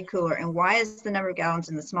gallons in the big cooler and Y is the number of gallons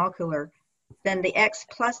in the small cooler, then the X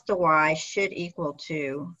plus the Y should equal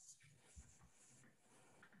to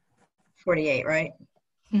 48, right?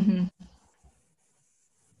 Mm-hmm.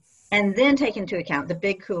 And then take into account the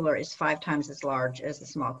big cooler is 5 times as large as the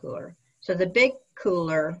small cooler. So the big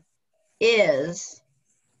cooler is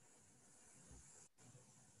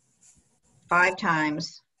 5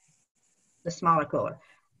 times the smaller cooler.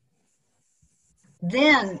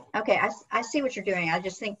 Then, okay, I see what you're doing. I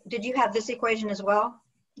just think, did you have this equation as well?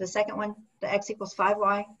 The second one, the X equals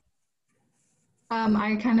 5Y?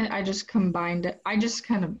 I just combined it. I just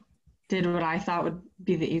kind of did what I thought would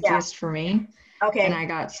be the easiest for me. Okay. And I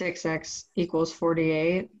got 6x equals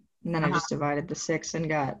 48. And then I just divided the 6 and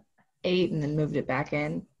got 8 and then moved it back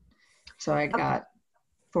in. So I got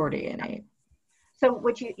 40 and 8. So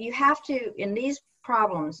what you have to, in these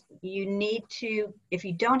problems, you need to, if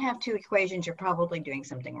you don't have two equations, you're probably doing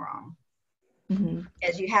something wrong. Mm-hmm.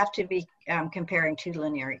 As you have to be comparing two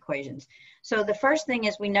linear equations. So the first thing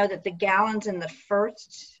is we know that the gallons in the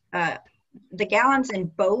gallons in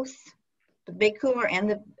both the big cooler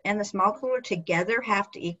and the small cooler together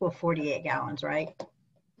have to equal 48 gallons, right?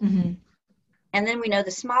 Mm-hmm. And then we know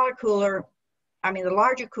the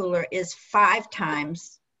larger cooler is 5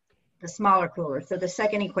 times the smaller cooler. So the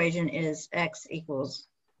second equation is X equals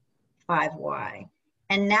 5Y.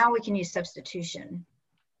 And now we can use substitution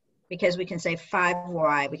because we can say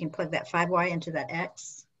 5Y, we can plug that 5Y into that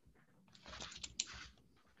X.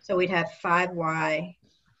 So we'd have 5Y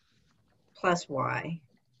plus Y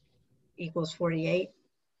equals 48.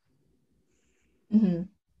 Mm-hmm.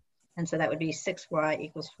 And so that would be 6Y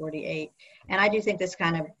equals 48. And I do think this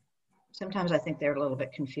kind of, sometimes I think they're a little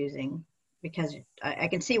bit confusing because I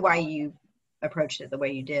can see why you approached it the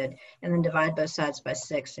way you did. And then divide both sides by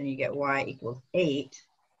 6 and you get Y equals 8.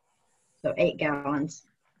 So 8 gallons.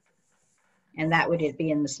 And that would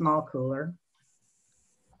be in the small cooler.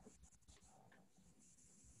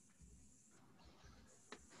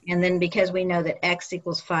 And then because we know that X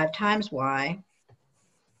equals 5 times Y,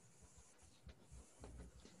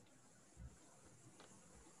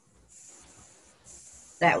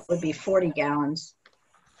 that would be 40 gallons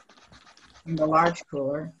in the large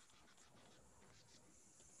cooler.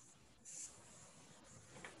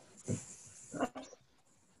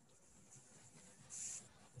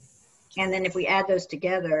 And then if we add those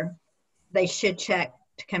together, they should check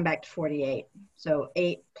to come back to 48. So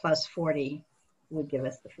 8 plus 40 would give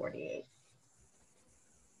us the 48.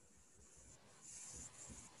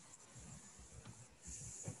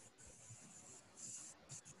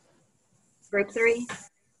 Group 3.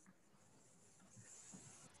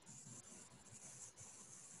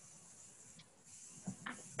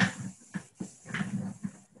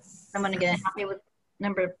 Someone gonna help me with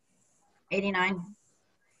number 89?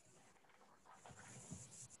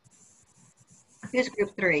 Who's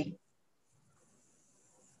group 3?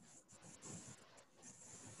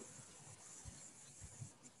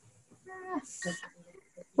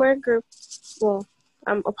 We're group, well,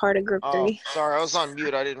 I'm a part of group Oh, 3. sorry, I was on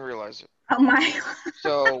mute. I didn't realize it. Oh my.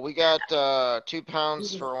 So we got 2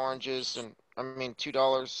 pounds for oranges, and I mean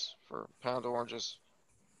 $2 for a pound of oranges,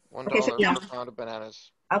 $1 Okay, so, yeah. per pound of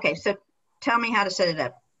bananas. Okay, so tell me how to set it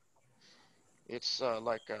up. It's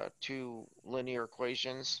like 2 linear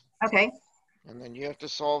equations, Okay, and then you have to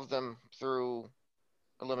solve them through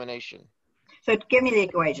elimination. so give me the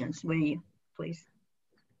equations, will you, please?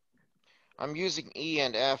 I'm using E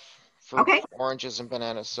and F for Okay. oranges and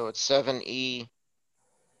bananas, so it's 7E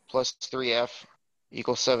plus 3F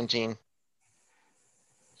equals 17.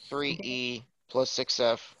 3E plus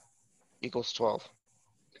 6F equals 12.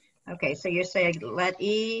 Okay, so you're saying let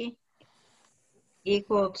E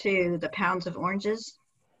equal to the pounds of oranges?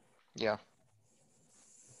 Yeah.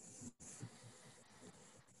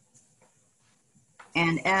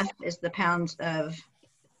 And F is the pounds of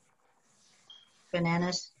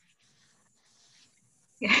bananas?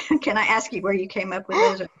 Can I ask you where you came up with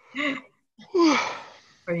those?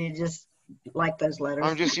 Or you just like those letters?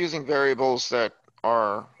 I'm just using variables that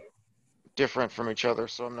are different from each other,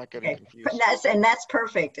 so I'm not getting Okay. confused. And that's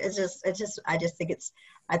perfect. I just think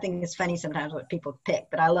it's funny sometimes what people pick,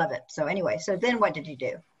 but I love it. So anyway, so then what did you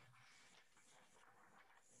do?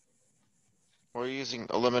 We're using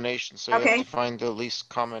elimination, so you have to find the least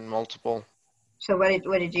common multiple. So what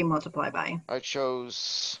did you multiply by? I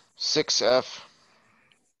chose 6F.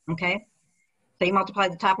 Okay. So you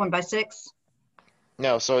multiplied the top one by 6?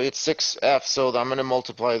 No, so it's 6F, so I'm going to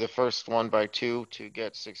multiply the first one by 2 to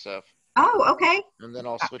get 6F. Oh, okay. And then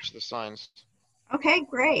I'll switch the signs. Okay,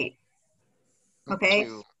 great. Okay,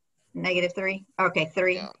 Two. -3. Okay,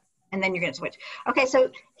 3. Yeah. And then you're going to switch. Okay, so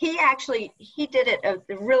he did it a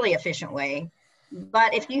really efficient way.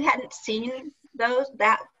 But if you hadn't seen those,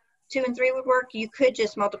 that 2 and 3 would work, you could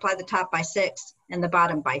just multiply the top by 6 and the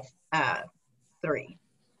bottom by 3.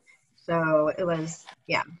 So it was,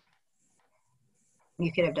 yeah,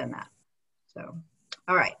 you could have done that. So,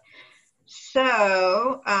 all right.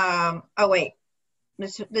 So, oh wait,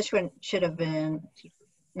 this one should have been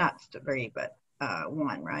not 3, but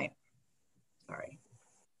 1, right? Sorry.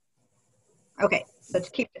 Okay, let's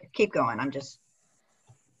keep going. I'm just.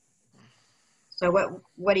 So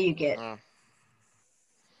what do you get?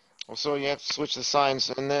 Well, so you have to switch the signs,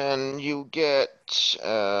 and then you get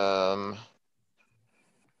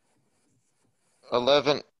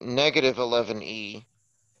negative 11E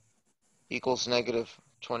equals negative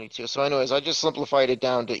 22. So anyways, I just simplified it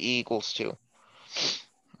down to E equals 2.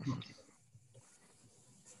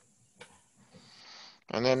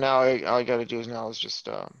 And then now all I got to do is just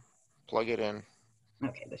plug it in.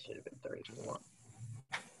 Okay, this should have been 34.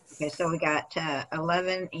 Okay, so we got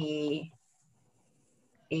 11E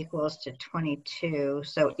equals to 22.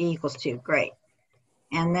 So E equals 2. Great.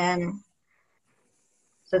 And then,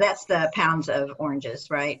 so that's the pounds of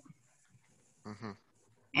oranges, right? Mm-hmm.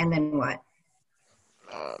 And then what?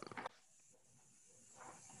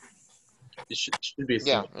 It should be a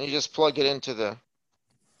yeah, and you just plug it into the.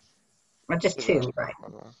 Well, just 2, right?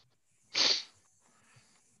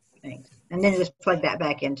 Thanks. And then just plug that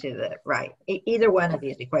back into the right. Either one of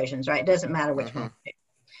these equations, right? It doesn't matter which one.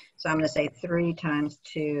 So I'm going to say 3 times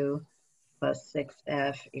 2 plus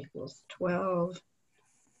 6F equals 12.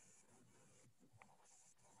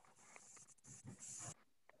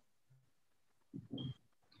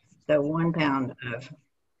 So 1 pound of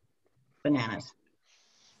bananas.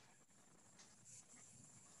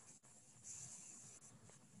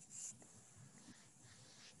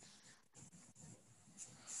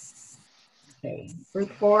 Okay,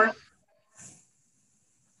 group 4.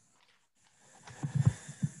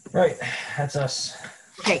 Right, that's us.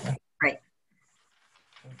 Okay, great.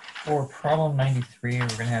 For problem 93, we're going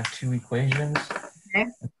to have 2 equations. Okay.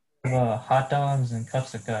 Hot dogs and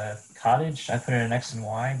cups of cottage. I put it in X and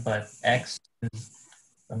Y, but X is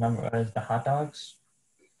the number is the hot dogs.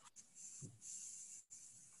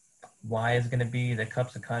 Y is going to be the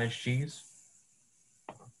cups of cottage cheese.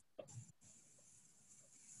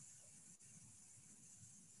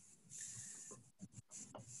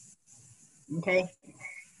 Okay.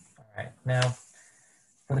 All right. Now,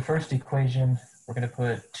 for the first equation, we're going to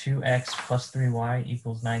put 2x plus 3y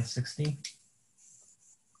equals 960.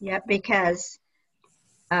 Yep, because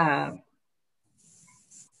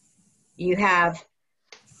you have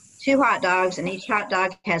 2 hot dogs, and each hot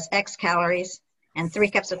dog has X calories, and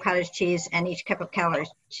 3 cups of cottage cheese, and each cup of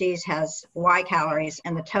calories cheese has Y calories,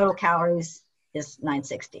 and the total calories is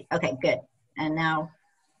 960. Okay, good. And now,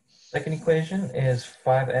 Second equation is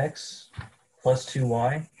 5x plus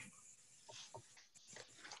 2y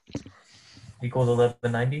equals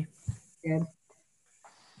 1190. good.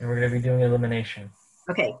 And we're going to be doing elimination.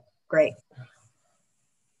 Okay, great.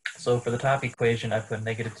 So for the top equation, I put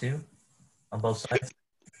 -2 on both sides.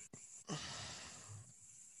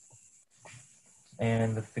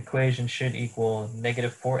 And the equation should equal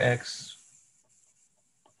 -4x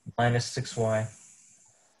minus 6y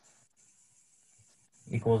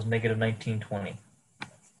equals -1920.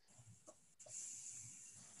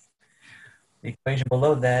 The equation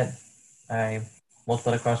below that, I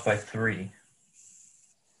multiplied across by 3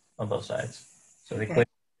 on both sides. So the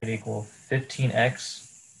equation should equal 15x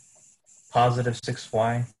positive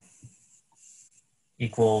 6y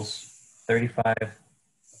equals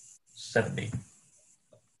 3570.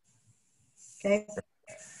 Okay.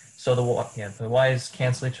 So the y's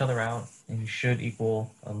cancel each other out, and you should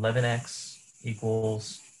equal 11x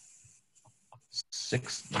equals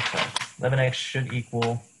 11x should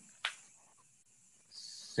equal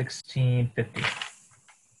 1650.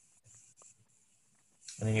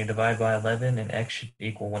 And then you divide by 11, and x should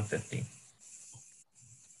equal 150.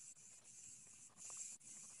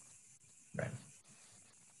 Right.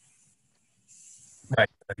 Right.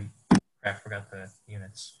 I forgot the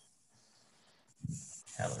units.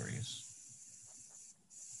 Calories.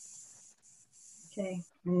 Okay.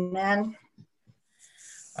 And then,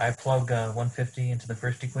 I plug 150 into the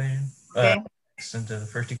first equation. okay. Into the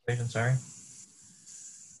first equation, sorry.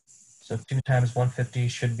 So 2 times 150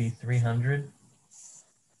 should be 300.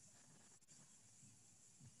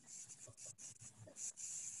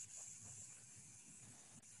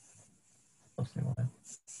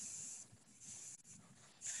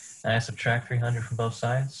 And I subtract 300 from both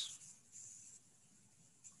sides.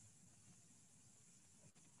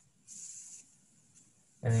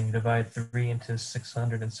 And then you divide 3 into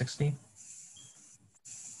 660.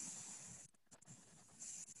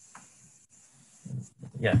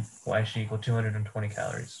 Yeah, y should equal 220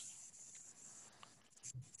 calories.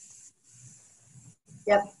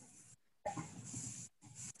 Yep.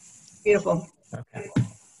 Beautiful. Okay.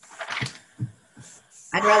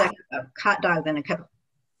 I'd rather have a hot dog than a cup of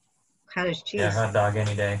cottage cheese. Yeah, hot dog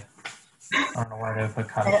any day. I don't know why they would put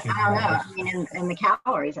cottage cheese. I don't know. I mean, in the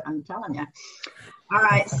calories, I'm telling you. All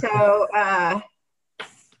right, so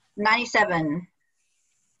 97.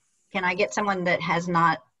 Can I get someone that has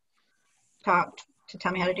not talked to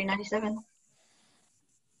tell me how to do 97?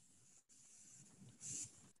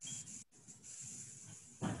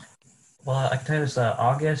 Well, I can tell you this,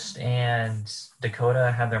 August and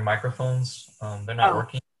Dakota have their microphones. They're not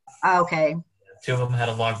working. Okay. 2 of them had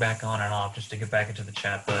to log back on and off just to get back into the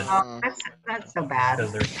chat, but that's so bad.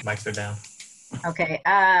 because their mics are down. Okay.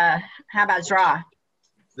 How about draw?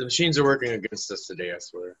 The machines are working against us today, I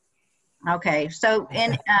swear. Okay. So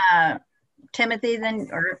in Timothy, then,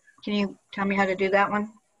 or can you tell me how to do that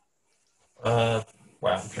one? Well,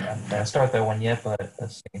 I'm not gonna start that one yet, but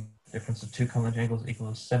let's see. Difference of 2 college angles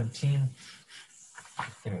equals 17.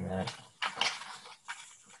 Give me a minute.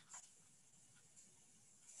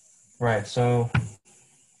 Right, so let's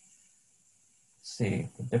see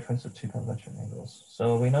the difference of 2 conventional angles.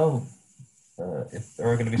 So we know if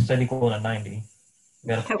they're going to be set equal to 90.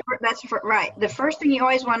 So right. The first thing you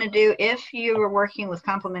always want to do if you are working with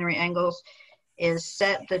complementary angles is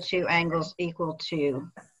set the 2 angles equal to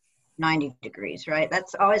 90 degrees, right?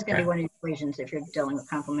 That's always going to be one of the equations if you're dealing with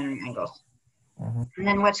complementary angles. And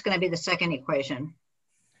then what's going to be the second equation?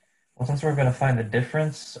 Well, since we're going to find the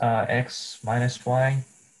difference, x minus y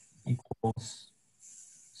equals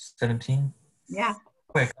 17. Yeah.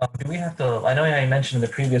 Quick, do we have to, I know I mentioned in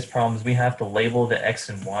the previous problems, we have to label the x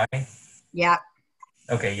and y. Yeah.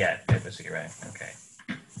 Okay, yeah, you're right. Okay.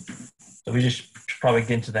 So we just probably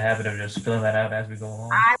get into the habit of just filling that out as we go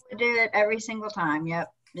along. I would do it every single time.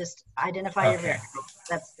 Yep. Just identify your variables.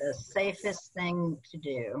 That's the safest thing to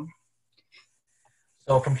do.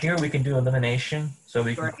 So from here we can do elimination. So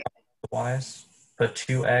we can the y's, put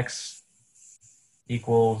 2x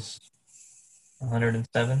equals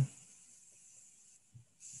 107.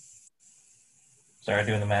 Sorry,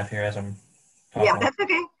 doing the math here as I'm talking. Yeah, that's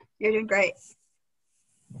okay. You're doing great.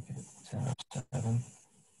 Okay, 1007,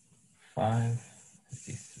 5,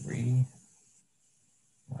 53,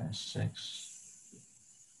 minus 6.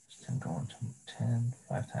 10 going to 10,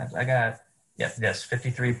 5 times. I got, yes,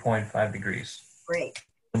 53.5 degrees. Great.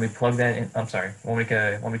 Let me plug that in. I'm sorry. Want me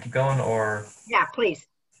to keep going or? Yeah, please.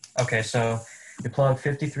 Okay, so you plug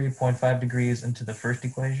 53.5 degrees into the first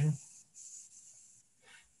equation.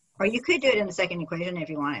 Or you could do it in the second equation if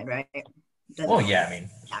you wanted, right? Well, yeah, I mean,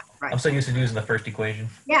 yeah, right. I'm so used to using the first equation.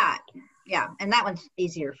 Yeah, and that one's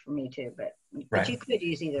easier for me too, but Right. you could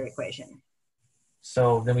use either equation.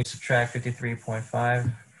 So then we subtract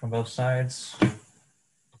 53.5 from both sides.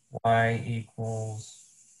 Y equals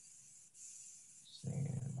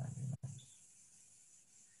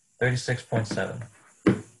 36.7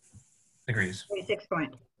 degrees.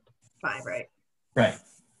 36.5, right? Right.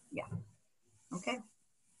 Yeah. Okay.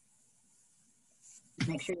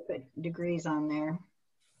 Make sure you put degrees on there.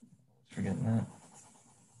 Forgetting that.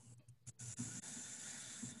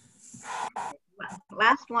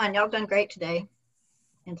 Last one. Y'all done great today,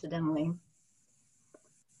 incidentally.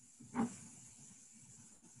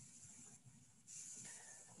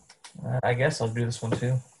 I guess I'll do this one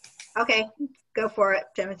too. Okay, go for it,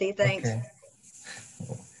 Timothy. Thanks. Okay.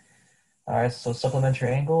 All right, so supplementary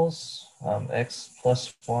angles, x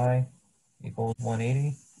plus y equals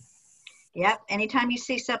 180. Yep, anytime you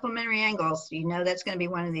see supplementary angles, you know that's going to be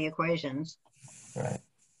one of the equations. Right.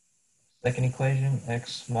 Second equation,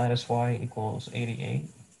 x minus y equals 88.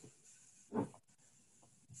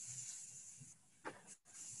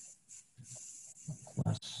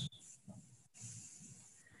 Plus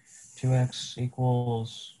 2x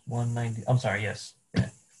equals 190. I'm sorry, yes. Yeah.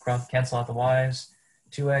 Cancel out the y's.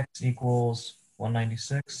 2x equals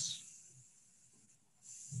 196.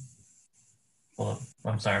 Hold up.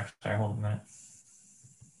 I'm sorry, hold a minute.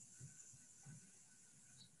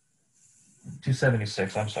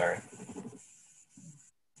 276, I'm sorry.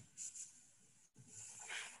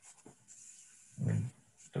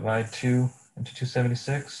 Divide 2 into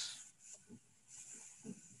 276.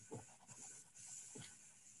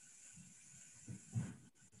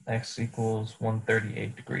 X equals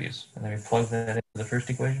 138 degrees. And then we plug that into the first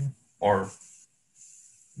equation, or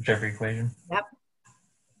whichever equation. Yep.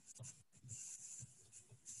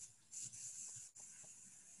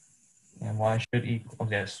 And y should equal, oh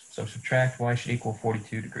yes, so subtract y should equal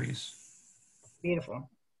 42 degrees. Beautiful.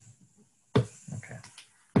 Okay.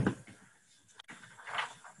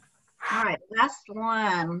 All right, last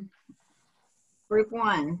one. Group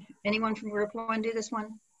 1. Anyone from group 1 do this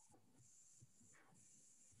one?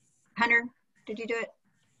 Hunter, did you do it?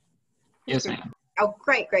 Yes, ma'am. Oh,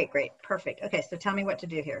 great. Perfect. Okay, so tell me what to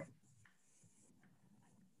do here.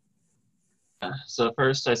 So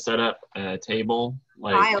first I set up a table.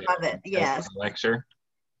 Like I love it. Yes. Lecture.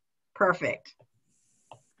 Perfect.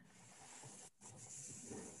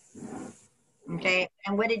 Okay,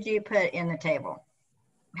 and what did you put in the table?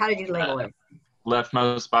 How did you label it?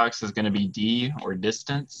 Leftmost box is going to be D, or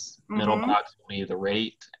distance. Middle Mhm. box will be the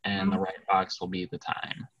rate, and the right box will be the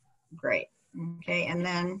time. Great. Okay, and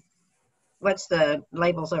then what's the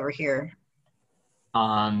labels over here?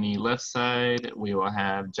 On the left side, we will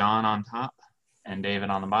have John on top and David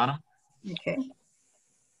on the bottom. Okay.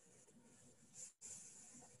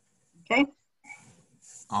 Okay.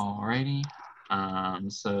 Alrighty.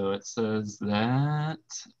 So it says that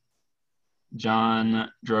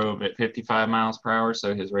John drove at 55 miles per hour,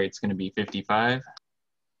 so his rate's going to be 55.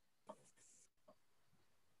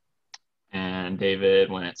 And David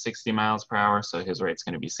went at 60 miles per hour, so his rate's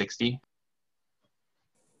going to be 60.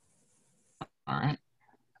 All right.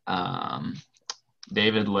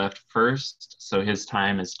 David left first, so his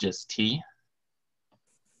time is just T.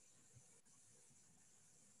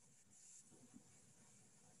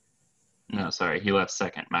 No, sorry, he left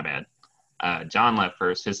second, my bad. John left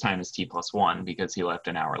first, his time is T plus 1 because he left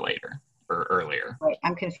an hour later, or earlier. Wait,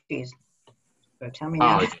 I'm confused. So tell me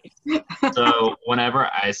now. So whenever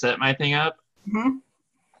I set my thing up, Mhm.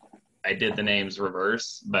 I did the names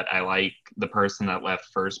reverse, but I like the person that left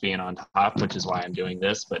first being on top, which is why I'm doing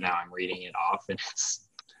this, but now I'm reading it off and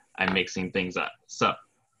I'm mixing things up.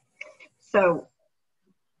 So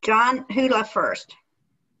John, who left first?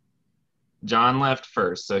 John left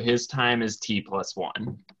first, so his time is T plus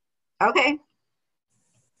 1. Okay.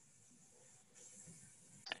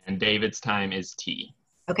 And David's time is T.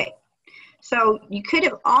 Okay. So you could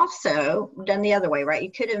have also done the other way, right? You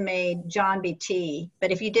could have made John be T,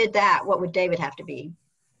 but if you did that, what would David have to be?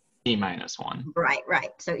 T minus 1. Right,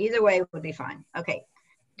 right. So either way would be fine. Okay,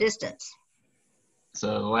 distance.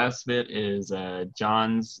 So the last bit is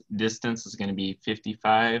John's distance is going to be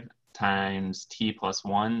 55 times t plus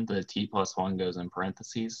 1. The t plus 1 goes in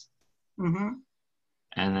parentheses. Mm-hmm.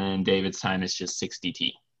 And then David's time is just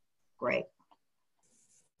 60t. Great.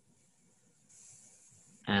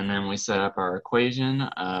 And then we set up our equation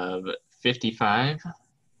of 55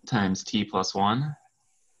 times t plus 1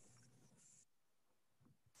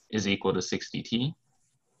 is equal to 60t.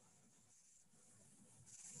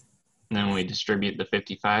 And then we distribute the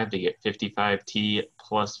 55 to get 55t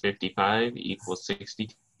plus 55 equals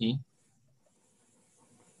 60t.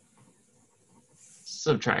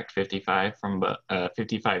 Subtract 55 from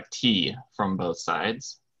 55t from both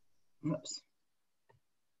sides. Oops.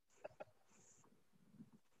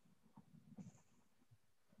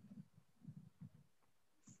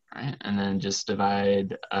 All right, and then just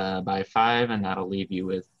divide by 5, and that'll leave you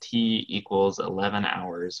with t equals 11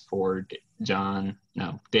 hours for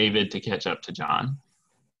David to catch up to John.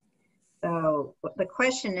 So the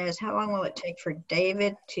question is, how long will it take for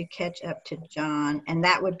David to catch up to John? And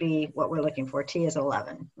that would be what we're looking for. T is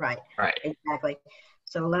 11, right? Right. Exactly.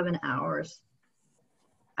 So 11 hours.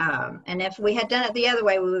 And if we had done it the other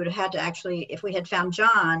way, we would have had to actually, if we had found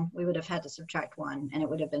John, we would have had to subtract 1, and it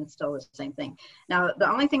would have been still the same thing. Now, the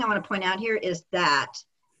only thing I want to point out here is that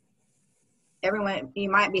everyone, you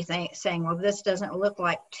might be saying, well, this doesn't look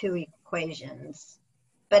like 2 equations.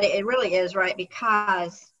 But it really is, right?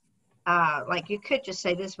 Because like you could just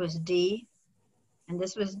say this was D and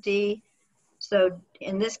this was D. So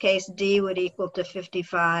in this case, D would equal to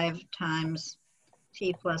 55 times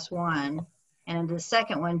T plus 1. And in the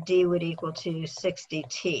second one, D would equal to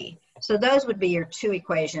 60T. So those would be your 2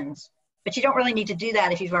 equations. But you don't really need to do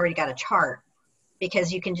that if you've already got a chart,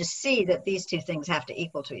 because you can just see that these 2 things have to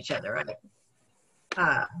equal to each other, right?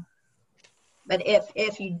 But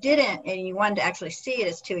if you didn't and you wanted to actually see it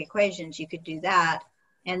as 2 equations, you could do that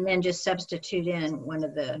and then just substitute in one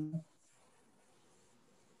of the.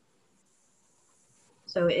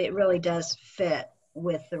 So it really does fit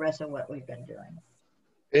with the rest of what we've been doing.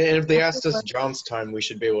 And if they asked us John's time, we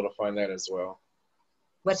should be able to find that as well.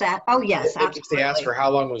 What's that? Oh, yes, absolutely. If they ask for how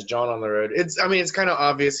long was John on the road, it's kind of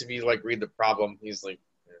obvious if you like read the problem. He's like,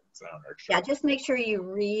 it's not hard. Yeah, just make sure you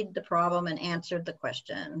read the problem and answer the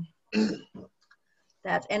question.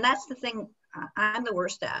 That's the thing I'm the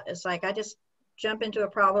worst at. It's like I just jump into a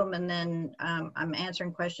problem and then I'm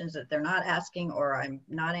answering questions that they're not asking, or I'm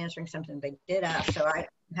not answering something they did ask. So I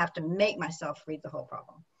have to make myself read the whole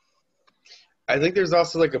problem. I think there's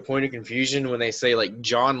also like a point of confusion when they say like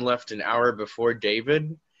John left an hour before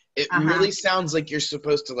David. It really sounds like you're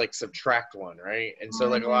supposed to like subtract 1, right? And so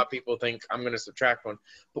like a lot of people think I'm going to subtract 1.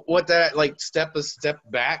 But what that like step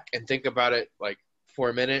back and think about it like for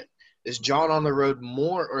a minute. Is John on the road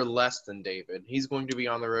more or less than David? He's going to be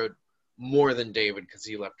on the road more than David because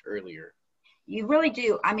he left earlier. You really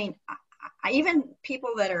do. I mean, even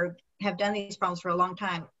people that have done these problems for a long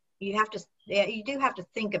time, you do have to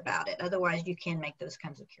think about it. Otherwise, you can make those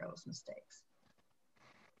kinds of careless mistakes.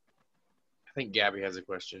 I think Gabby has a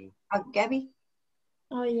question. Gabby?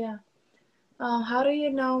 Oh, yeah. How do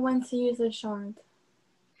you know when to use a chart?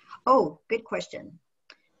 Oh, good question.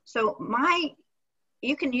 So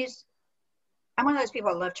you can use, I'm one of those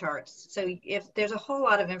people that love charts. So if there's a whole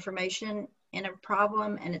lot of information in a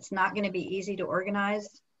problem and it's not going to be easy to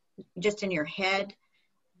organize just in your head,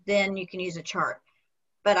 then you can use a chart.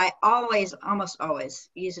 But I almost always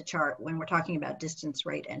use a chart when we're talking about distance,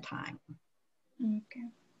 rate, and time. Okay.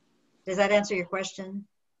 Does that answer your question?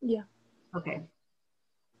 Yeah. Okay.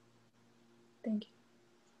 Thank you.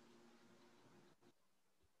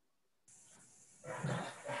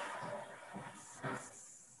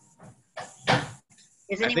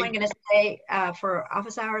 Is anyone going to stay for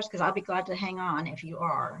office hours? Because I'll be glad to hang on if you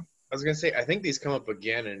are. I was going to say, I think these come up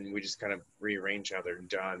again and we just kind of rearrange how they're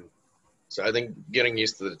done. So I think getting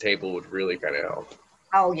used to the table would really kind of help.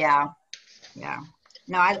 Oh, yeah. Yeah.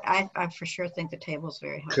 No, I for sure think the table's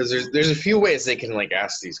very helpful. Because there's a few ways they can like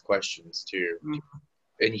ask these questions too. Mm-hmm.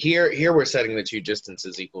 And here we're setting the 2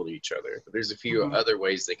 distances equal to each other. But there's a few other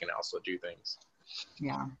ways they can also do things.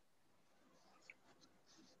 Yeah.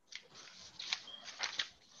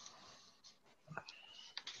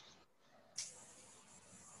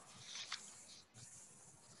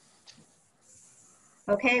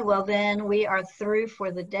 Okay, well then we are through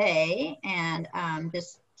for the day, and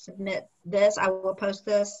just submit this. I will post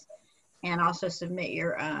this and also submit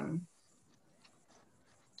your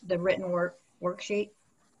the written worksheet,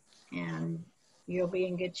 and you'll be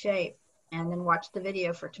in good shape. And then watch the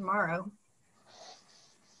video for tomorrow.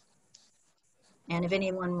 And if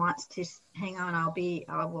anyone wants to hang on,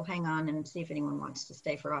 I will hang on and see if anyone wants to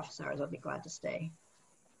stay for office hours. I'll be glad to stay.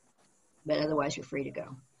 But otherwise, you're free to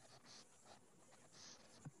go.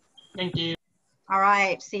 Thank you. All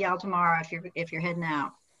right. See y'all tomorrow if you're heading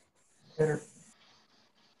out. Later.